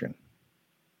Dearborn, Michigan.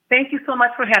 Thank you so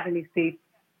much for having me, Steve.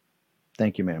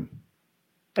 Thank you, ma'am.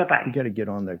 Bye-bye. We got to get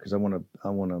on that, because I want to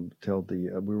tell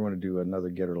we want to do another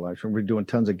Getter live stream. We're doing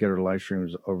tons of Getter live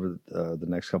streams over the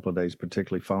next couple of days,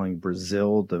 particularly following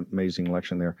Brazil, the amazing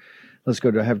election there. Let's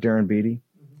go to have Darren Beattie.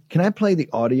 Can I play the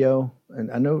audio? And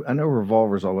I know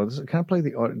Revolver's all of this. Can I play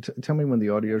the audio? Tell me when the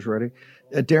audio is ready.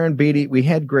 Darren Beattie, we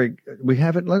had Greg. We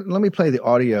have it. Let me play the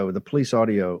audio, the police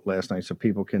audio last night, so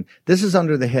people can. This is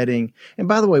under the heading. And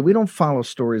by the way, we don't follow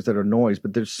stories that are noise,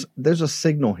 but there's a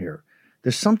signal here.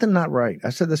 There's something not right. I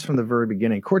said this from the very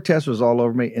beginning. Cortez was all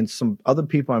over me, and some other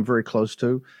people I'm very close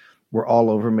to were all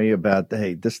over me about,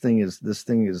 hey, this thing is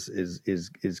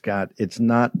got. It's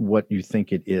not what you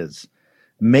think it is.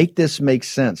 Make this make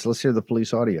sense. Let's hear the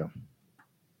police audio.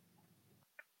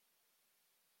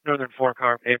 Northern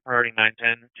 4-car, A priority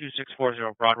 910,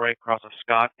 2640 Broadway, cross of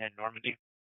Scott and Normandy.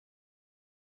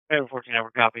 I have a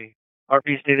 14-hour copy.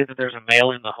 RP stated that there's a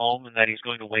male in the home and that he's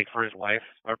going to wait for his wife.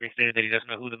 RP stated that he doesn't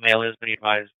know who the male is, but he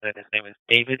advised that his name is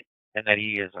David and that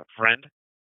he is a friend.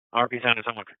 RP sounded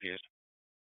somewhat confused.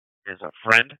 Is a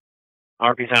friend.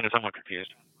 RP sounded somewhat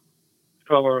confused.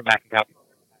 12 over back and copy.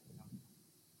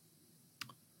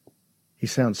 He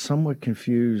sounds somewhat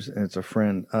confused, and it's a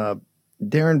friend.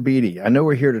 Darren Beattie, I know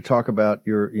we're here to talk about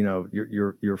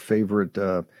your favorite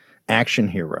action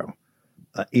hero,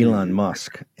 Elon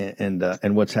Musk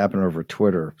and what's happening over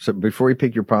Twitter. So before you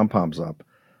pick your pom-poms up,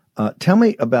 tell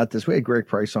me about this. We had Greg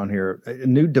Price on here. A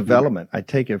new development. I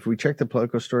take it, if we check the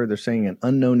Politico story, they're saying an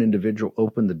unknown individual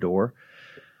opened the door,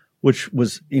 which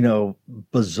was,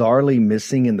 bizarrely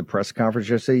missing in the press conference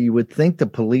yesterday. You would think the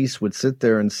police would sit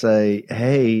there and say,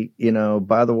 hey,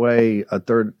 by the way, a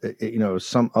third,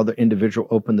 some other individual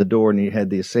opened the door, and he had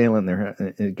the assailant there.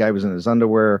 And the guy was in his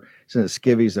underwear, he's in his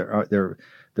skivvies.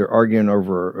 They're arguing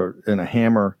over in a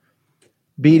hammer.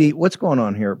 Beatty, what's going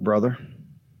on here, brother?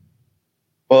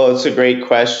 Well, it's a great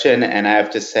question, and I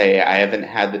have to say I haven't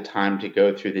had the time to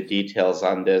go through the details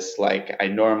on this like I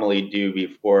normally do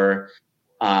before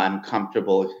I'm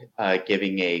comfortable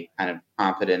giving a kind of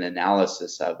confident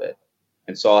analysis of it.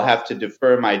 And so I'll have to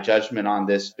defer my judgment on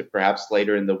this to perhaps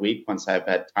later in the week once I've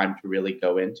had time to really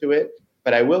go into it.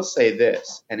 But I will say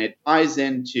this, and it ties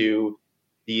into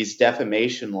these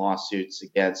defamation lawsuits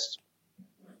against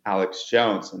Alex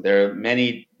Jones. And there are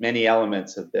many, many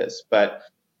elements of this. But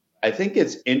I think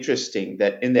it's interesting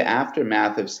that in the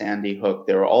aftermath of Sandy Hook,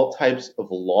 there are all types of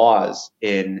laws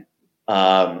in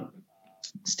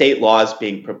state laws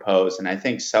being proposed, and I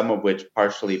think some of which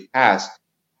partially passed.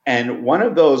 And one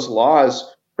of those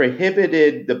laws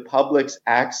prohibited the public's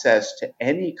access to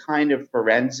any kind of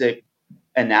forensic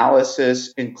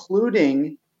analysis,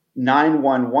 including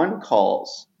 911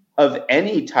 calls of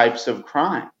any types of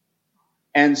crime.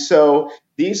 And so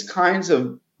these kinds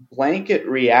of blanket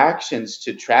reactions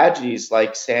to tragedies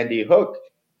like Sandy Hook,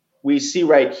 we see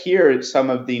right here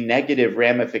some of the negative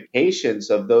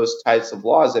ramifications of those types of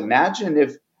laws. Imagine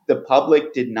if the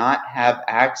public did not have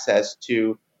access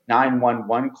to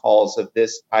 911 calls of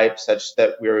this type, such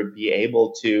that we would be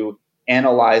able to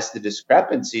analyze the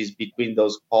discrepancies between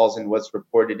those calls and what's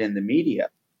reported in the media.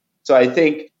 So I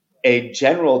think a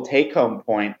general take-home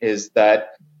point is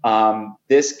that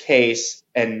this case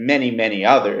and many, many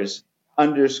others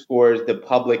underscores the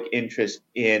public interest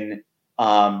in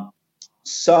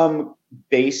some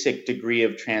basic degree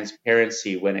of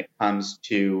transparency when it comes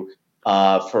to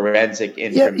forensic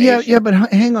information. Yeah, but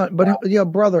hang on,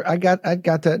 brother, I got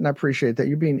that, and I appreciate that.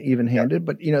 You're being even-handed,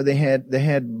 but they had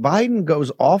Biden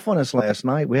goes off on us last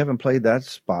night. We haven't played that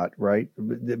spot, right?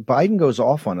 Biden goes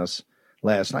off on us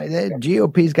last night. The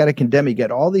GOP's got to condemn. You got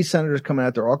all these senators coming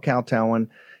out there, all kowtowing,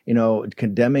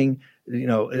 condemning,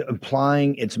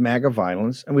 implying it's MAGA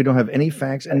violence, and we don't have any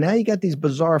facts. And now you got these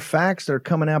bizarre facts that are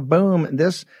coming out. Boom. And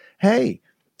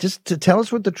just to tell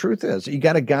us what the truth is. You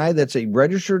got a guy that's a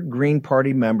registered Green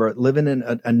Party member living in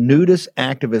a nudist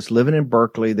activist living in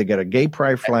Berkeley. They got a gay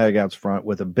pride flag out front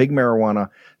with a big marijuana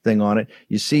thing on it.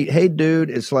 You see, hey, dude,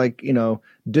 it's like,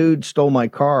 dude stole my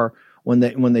car. When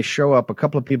they show up, a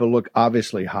couple of people look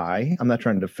obviously high. I'm not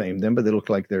trying to defame them, but they look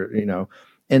like they're,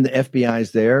 and the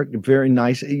FBI's there. Very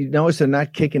nice. You notice they're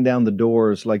not kicking down the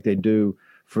doors like they do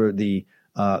for the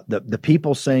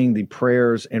people saying the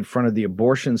prayers in front of the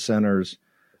abortion centers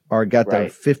or got the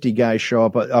 50 guys show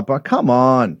up. Come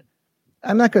on.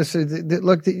 I'm not going to say,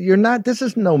 look, this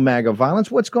is no MAGA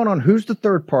violence. What's going on? Who's the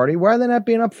third party? Why are they not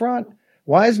being up front?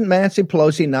 Why isn't Nancy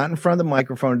Pelosi not in front of the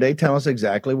microphone today telling us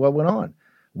exactly what went on?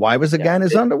 Why was the guy in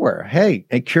his underwear? Hey,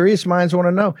 and curious minds want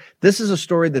to know. This is a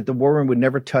story that the War Room would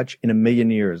never touch in a million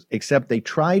years, except they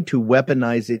tried to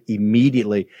weaponize it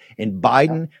immediately. And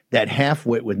Biden, that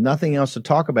half-wit with nothing else to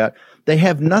talk about, they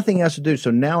have nothing else to do. So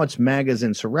now it's MAGA's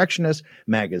insurrectionists,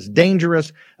 MAGA's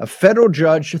dangerous. A federal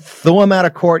judge threw him out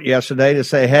of court yesterday to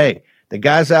say, hey, the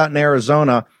guys out in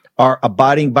Arizona are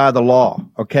abiding by the law,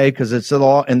 okay? Because it's the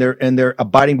law, and they're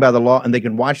abiding by the law, and they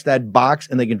can watch that box,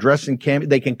 and they can dress in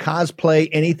they can cosplay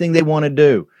anything they want to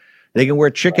do. They can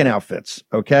wear chicken outfits,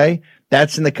 okay?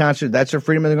 That's in the Constitution. That's their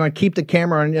freedom, and they're going to keep the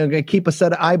camera on you. They're going to keep a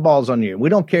set of eyeballs on you. We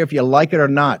don't care if you like it or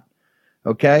not,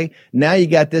 okay? Now you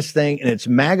got this thing, and it's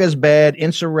MAGA's bad,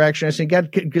 insurrectionists, and you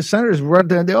got senators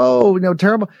running there,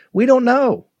 terrible. We don't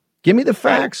know. Give me the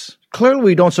facts. Clearly,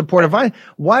 we don't support violence.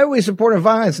 Why are we supporting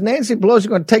violence? Nancy Pelosi is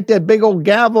going to take that big old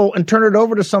gavel and turn it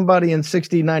over to somebody in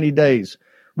 60, 90 days.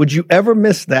 Would you ever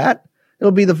miss that?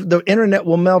 It'll be the internet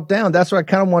will melt down. That's why I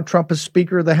kind of want Trump as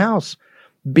Speaker of the House.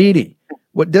 Beatty,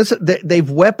 they've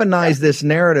weaponized this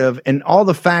narrative, and all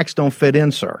the facts don't fit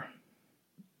in, sir.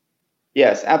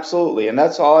 Yes, absolutely. And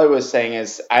that's all I was saying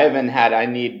is I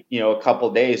need, a couple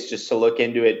days just to look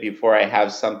into it before I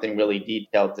have something really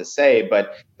detailed to say.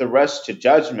 But the rush to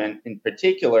judgment, in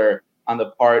particular on the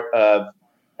part of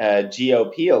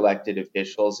GOP elected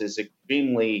officials, is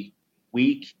extremely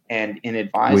weak and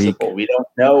inadvisable. We don't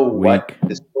know what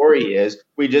the story is.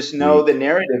 We just know the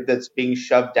narrative that's being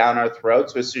shoved down our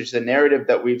throats, which is a narrative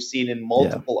that we've seen in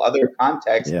multiple other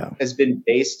contexts, has been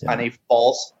based on a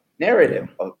false narrative,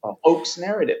 a hoax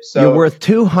narrative. So you're worth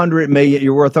 $200 million.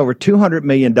 You're worth over $200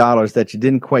 million that you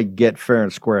didn't quite get fair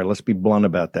and square. Let's be blunt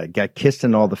about that. Got kissed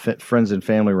in all the friends and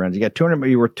family rounds. You got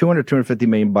you were 250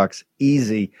 million bucks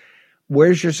easy.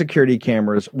 Where's your security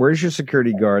cameras? Where's your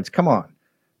security guards? Come on.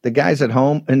 The guy's at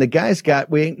home, and the guy's got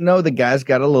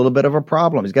a little bit of a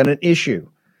problem. He's got an issue.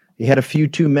 He had a few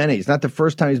too many. It's not the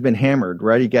first time he's been hammered,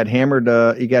 right? He got hammered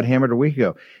a week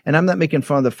ago. And I'm not making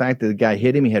fun of the fact that the guy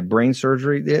hit him. He had brain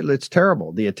surgery. It's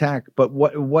terrible, the attack. But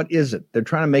what is it? They're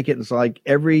trying to make it like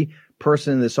every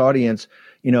person in this audience,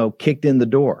 kicked in the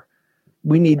door.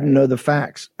 We need to know the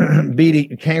facts.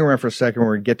 Beatty, hang around for a second.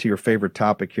 We're going to get to your favorite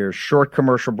topic here. Short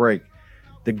commercial break.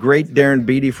 The great Darren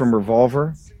Beatty from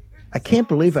Revolver. I can't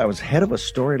believe I was head of a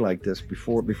story like this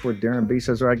before Darren Beatty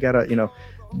says, I gotta,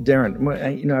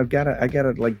 Darren, I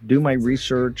gotta like do my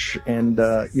research, and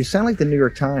you sound like the New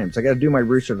York Times. I gotta do my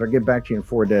research. I'll get back to you in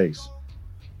 4 days.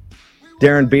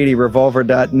 Darren Beatty,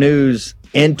 Revolver.news,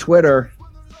 and Twitter.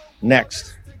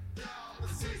 Next.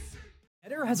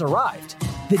 Getter has arrived.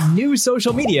 The new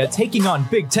social media taking on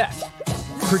big tech,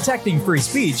 protecting free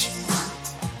speech,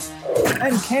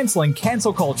 and canceling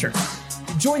cancel culture.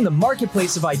 Join the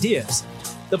marketplace of ideas.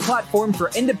 The platform for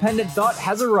independent thought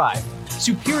has arrived.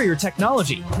 Superior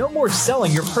technology. No more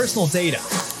selling your personal data.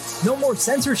 No more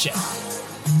censorship.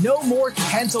 No more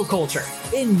cancel culture.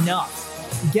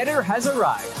 Enough. Getter has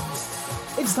arrived.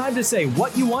 It's time to say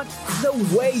what you want,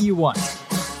 the way you want.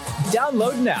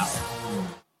 Download now.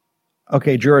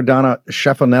 Okay, Giordano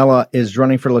Schiafanella is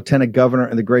running for lieutenant governor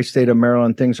in the great state of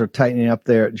Maryland. Things are tightening up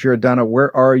there. Giordano,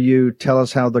 where are you? Tell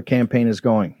us how the campaign is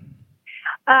going.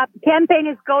 Campaign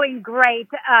is going great,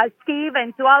 Steve,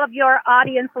 and to all of your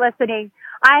audience listening.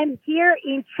 I'm here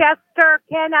in Chester,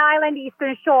 Kent Island,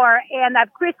 Eastern Shore, and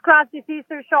I've crisscrossed this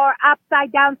Eastern Shore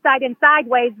upside, downside, and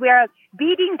sideways. We're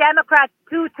beating Democrats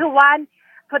 2-1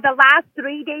 for the last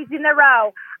 3 days in a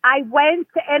row. I went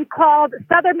and called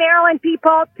Southern Maryland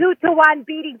people 2-1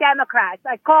 beating Democrats.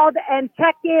 I called and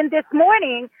checked in this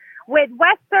morning with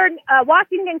Western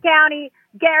Washington County,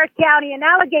 Garrett County, and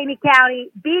Allegheny County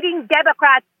beating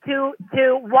Democrats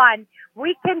 2-1.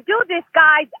 We can do this,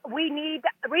 guys. We need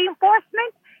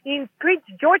reinforcement in Prince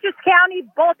George's County,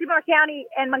 Baltimore County,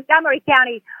 and Montgomery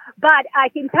County. But I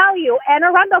can tell you, Anne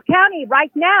Arundel County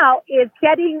right now is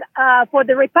heading for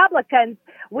the Republicans,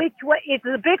 which is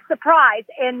a big surprise.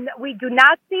 And we do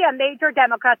not see a major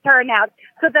Democrat turnout.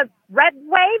 So the red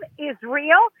wave is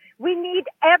real. We need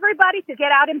everybody to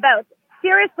get out and vote.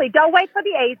 Seriously, don't wait for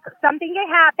the 8th. Something can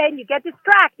happen. You get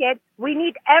distracted. We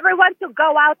need everyone to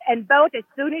go out and vote as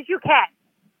soon as you can.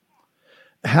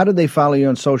 How do they follow you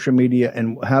on social media,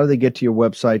 and how do they get to your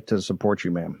website to support you,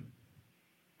 ma'am?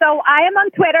 So I am on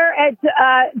Twitter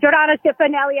at Giordano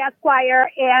Schiafanelli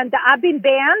Esquire, and I've been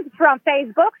banned from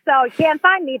Facebook, so you can't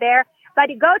find me there. But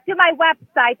you go to my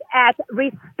website at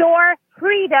Restore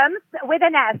Freedoms with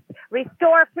an S,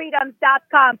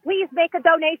 restorefreedoms.com. Please make a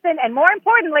donation, and more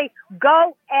importantly,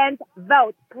 go and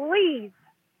vote, please.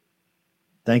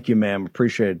 Thank you, ma'am.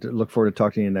 Appreciate it. Look forward to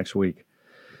talking to you next week.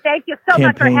 Thank you so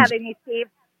much for having me, Steve.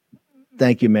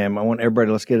 Thank you, ma'am. I want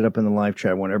everybody, let's get it up in the live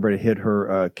chat. I want everybody to hit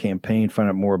her campaign, find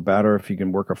out more about her. If you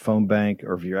can work a phone bank,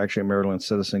 or if you're actually a Maryland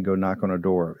citizen, go knock on a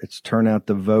door. It's turn out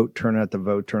the vote, turn out the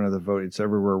vote, turn out the vote. It's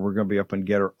everywhere. We're going to be up in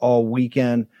Getter all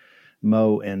weekend.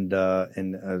 Mo and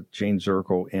Jane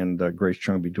Zirkle and Grace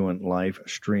Chung will be doing live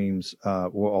streams.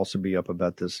 We'll also be up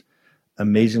about this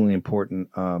amazingly important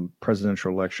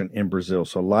presidential election in Brazil.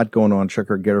 So a lot going on. Check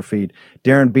our Getter feed.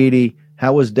 Darren Beatty,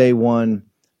 how was day one?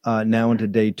 Now into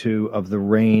day 2 of the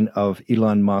reign of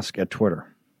Elon Musk at Twitter?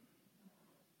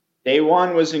 Day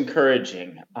one was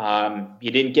encouraging.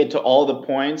 He didn't get to all the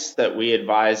points that we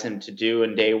advised him to do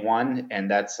in day one, and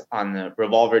that's on the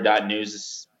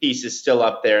Revolver.news. Piece is still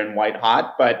up there in white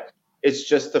hot, but it's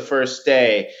just the first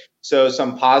day. So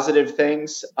some positive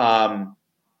things.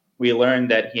 We learned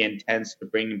that he intends to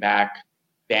bring back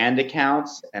banned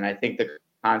accounts, and I think the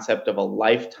concept of a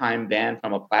lifetime ban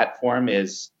from a platform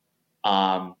is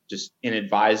just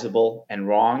inadvisable and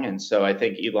wrong. And so I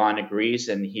think Elon agrees,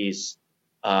 and he's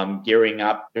gearing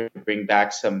up to bring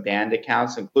back some banned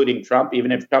accounts, including Trump.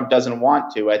 Even if Trump doesn't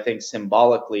want to, I think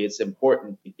symbolically it's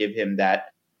important to give him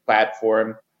that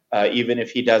platform, even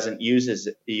if he doesn't use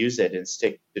it and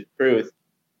stick to truth.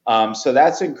 So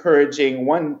that's encouraging.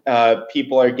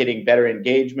 People are getting better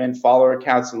engagement, follower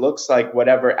counts. It looks like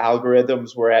whatever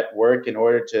algorithms were at work in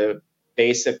order to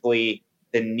basically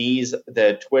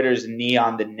the Twitter's knee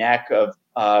on the neck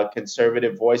of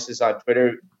conservative voices on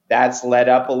Twitter, that's led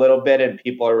up a little bit, and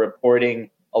people are reporting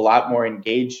a lot more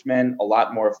engagement, a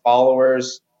lot more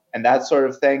followers, and that sort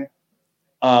of thing.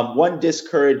 One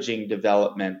discouraging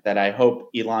development that I hope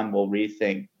Elon will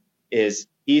rethink is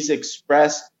he's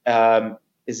expressed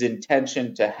his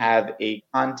intention to have a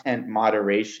content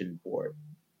moderation board.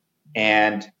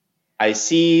 And I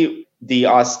see the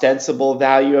ostensible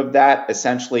value of that,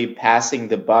 essentially passing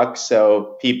the buck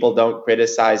so people don't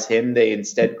criticize him, they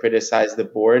instead criticize the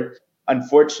board.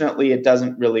 Unfortunately, it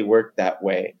doesn't really work that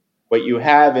way. What you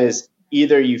have is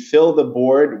either you fill the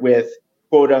board with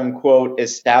quote unquote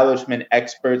establishment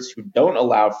experts who don't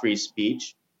allow free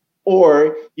speech,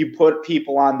 or you put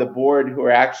people on the board who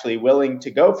are actually willing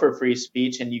to go for free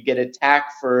speech and you get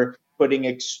attacked for putting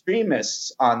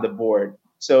extremists on the board.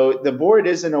 So the board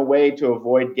isn't a way to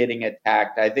avoid getting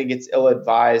attacked. I think it's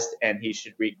ill-advised and he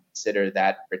should reconsider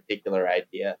that particular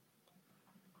idea.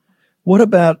 What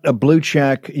about a blue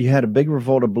check? You had a big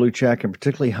revolt of blue check, and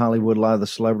particularly Hollywood, a lot of the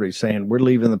celebrities saying, we're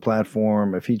leaving the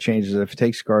platform if he changes, if he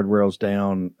takes guardrails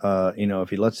down, if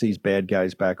he lets these bad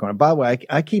guys back on. And by the way,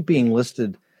 I keep being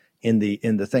listed in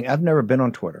the thing. I've never been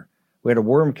on Twitter. We had a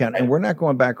war room account, and we're not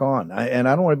going back on. And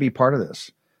I don't want to be part of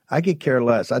this. I could care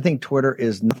less. I think Twitter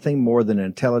is nothing more than an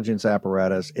intelligence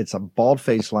apparatus. It's a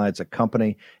bald-faced lie. It's a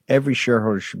company. Every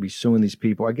shareholder should be suing these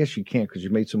people. I guess you can't because you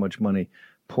made so much money.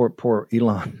 Poor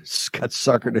Elon got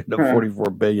suckered into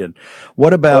 $44 billion.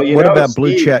 What about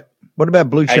blue Steve, check? What about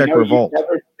blue check revolt? You've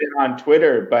never been on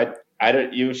Twitter, but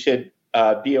you should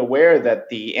be aware that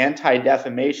the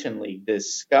Anti-Defamation League,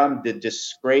 this scum, the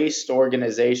disgraced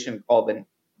organization called the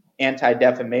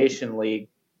Anti-Defamation League,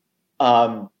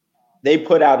 they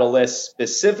put out a list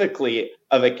specifically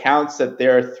of accounts that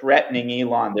they're threatening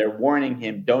Elon. They're warning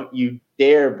him, don't you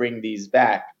dare bring these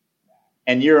back.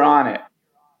 And you're on it.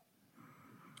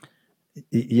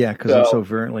 Yeah, because I'm so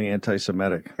virulently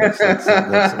anti-Semitic.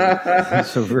 That's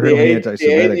so virulently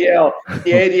anti-Semitic.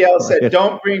 The ADL said,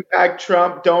 don't bring back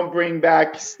Trump. Don't bring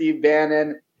back Steve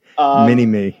Bannon.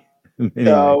 Mini-me.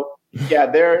 Yeah,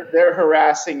 they're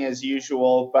harassing as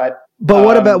usual, but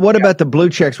what about the blue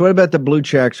checks? What about the blue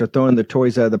checks are throwing the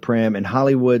toys out of the pram and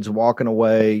Hollywood's walking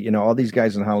away? All these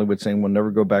guys in Hollywood saying we'll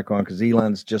never go back on because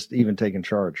Elon's just even taking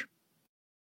charge.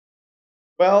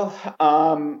 Well,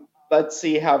 let's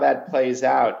see how that plays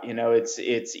out.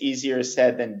 It's easier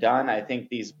said than done. I think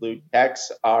these blue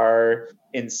checks are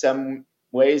in some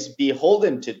ways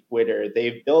beholden to Twitter.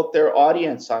 They've built their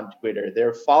audience on Twitter.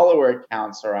 Their follower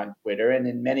accounts are on Twitter. And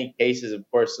in many cases, of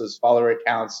course, those follower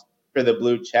accounts for the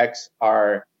blue checks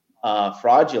are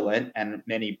fraudulent and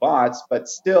many bots. But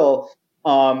still,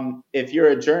 if you're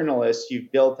a journalist,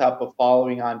 you've built up a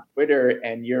following on Twitter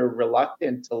and you're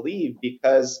reluctant to leave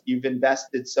because you've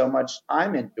invested so much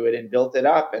time into it and built it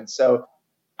up. And so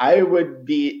I would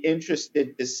be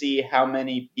interested to see how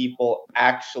many people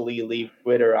actually leave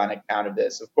Twitter on account of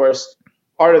this. Of course,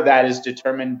 part of that is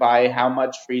determined by how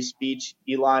much free speech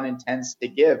Elon intends to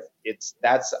give.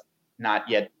 That's not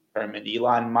yet determined.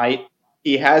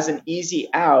 He has an easy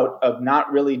out of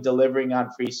not really delivering on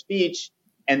free speech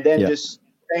and then just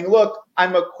saying, look,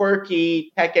 I'm a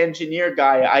quirky tech engineer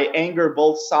guy. I anger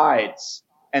both sides.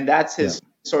 And that's his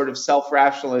sort of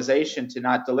self-rationalization to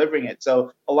not delivering it.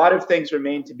 So a lot of things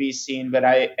remain to be seen, but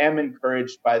I am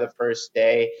encouraged by the first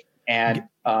day and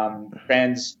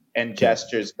trends and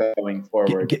gestures going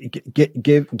forward.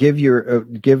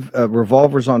 Give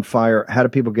Revolvers on Fire. How do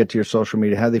people get to your social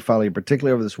media? How do they follow you?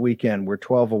 Particularly over this weekend, we're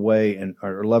 12 away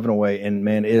or 11 away, and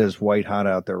man, it is white hot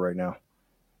out there right now.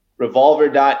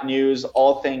 Revolver.news,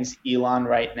 all things Elon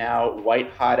right now,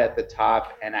 white hot at the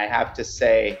top. And I have to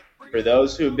say, for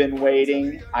those who've been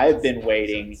waiting, I've been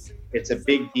waiting. It's a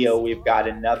big deal. We've got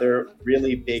another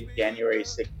really big January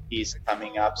 6th piece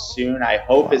coming up soon. I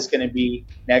hope it's going to be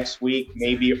next week,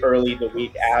 maybe early the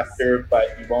week after,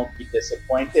 but you won't be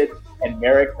disappointed. And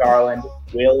Merrick Garland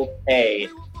will pay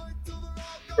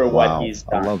for what he's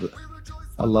done.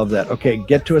 I love that. Okay,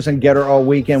 get to us and get her all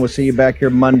weekend. We'll see you back here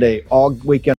Monday, all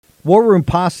weekend. War Room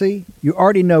Posse, you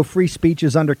already know free speech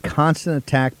is under constant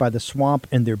attack by the swamp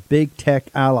and their big tech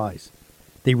allies.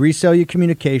 They resell your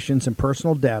communications and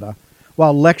personal data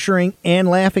while lecturing and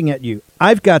laughing at you.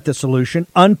 I've got the solution.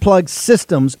 Unplugged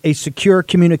Systems, a secure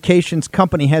communications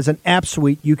company, has an app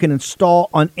suite you can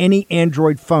install on any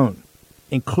Android phone,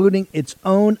 including its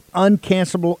own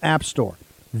uncancelable app store,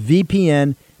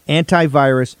 VPN,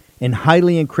 antivirus, and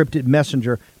highly encrypted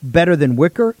messenger, better than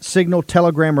Wickr, Signal,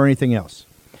 Telegram, or anything else.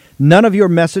 None of your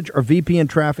message or VPN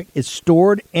traffic is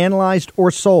stored, analyzed,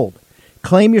 or sold.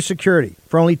 Claim your security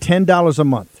for only $10 a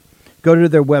month. Go to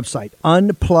their website,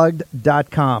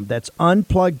 unplugged.com. That's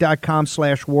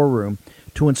unplugged.com/warroom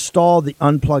to install the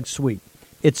Unplugged suite.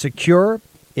 It's secure,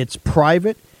 it's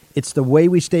private, it's the way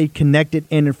we stay connected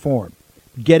and informed.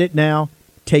 Get it now.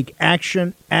 Take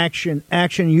action, action,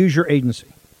 action. Use your agency.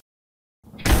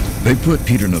 They put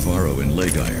Peter Navarro in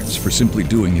leg irons for simply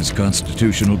doing his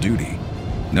constitutional duty.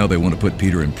 Now they want to put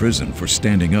Peter in prison for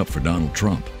standing up for Donald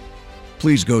Trump.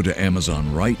 Please go to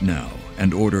Amazon right now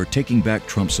and order Taking Back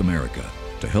Trump's America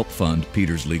to help fund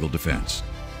Peter's legal defense.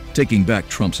 Taking Back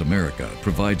Trump's America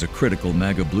provides a critical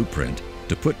MAGA blueprint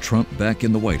to put Trump back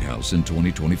in the White House in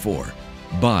 2024.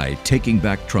 Buy Taking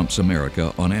Back Trump's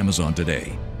America on Amazon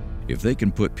today. If they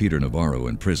can put Peter Navarro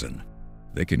in prison,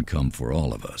 they can come for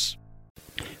all of us.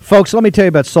 Folks, let me tell you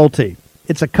about Solti.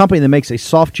 It's a company that makes a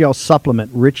soft gel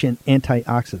supplement rich in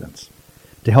antioxidants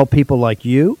to help people like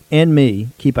you and me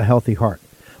keep a healthy heart.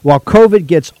 While COVID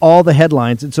gets all the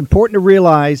headlines, it's important to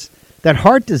realize that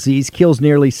heart disease kills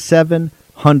nearly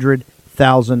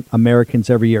 700,000 Americans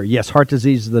every year. Yes, heart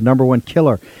disease is the number one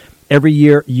killer every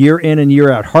year, year in and year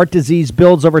out. Heart disease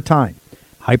builds over time.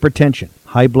 Hypertension,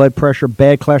 high blood pressure,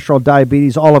 bad cholesterol,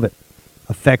 diabetes, all of it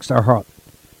affects our heart.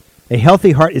 A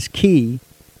healthy heart is key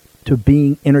to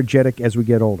being energetic as we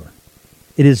get older.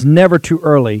 It is never too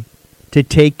early to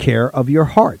take care of your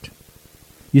heart.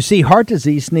 You see, heart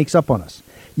disease sneaks up on us.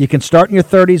 You can start in your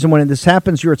 30s, and when this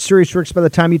happens, you're at serious risk by the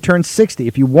time you turn 60.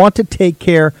 If you want to take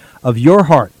care of your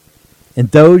heart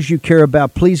and those you care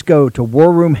about, please go to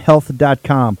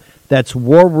warroomhealth.com. That's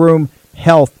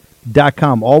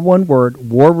warroomhealth.com. All one word,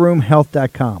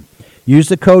 warroomhealth.com. Use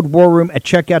the code WARROOM at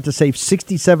checkout to save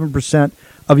 67%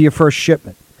 of your first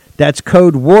shipment. That's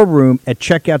code WARROOM at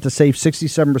checkout to save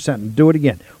 67%. And do it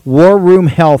again. War Room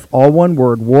Health, all one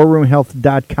word,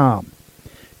 warroomhealth.com.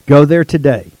 Go there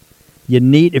today. You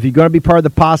need, if you're going to be part of the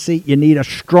posse, you need a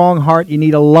strong heart. You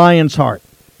need a lion's heart.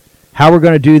 How we're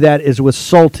going to do that is with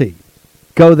Solti.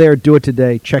 Go there, do it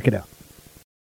today. Check it out.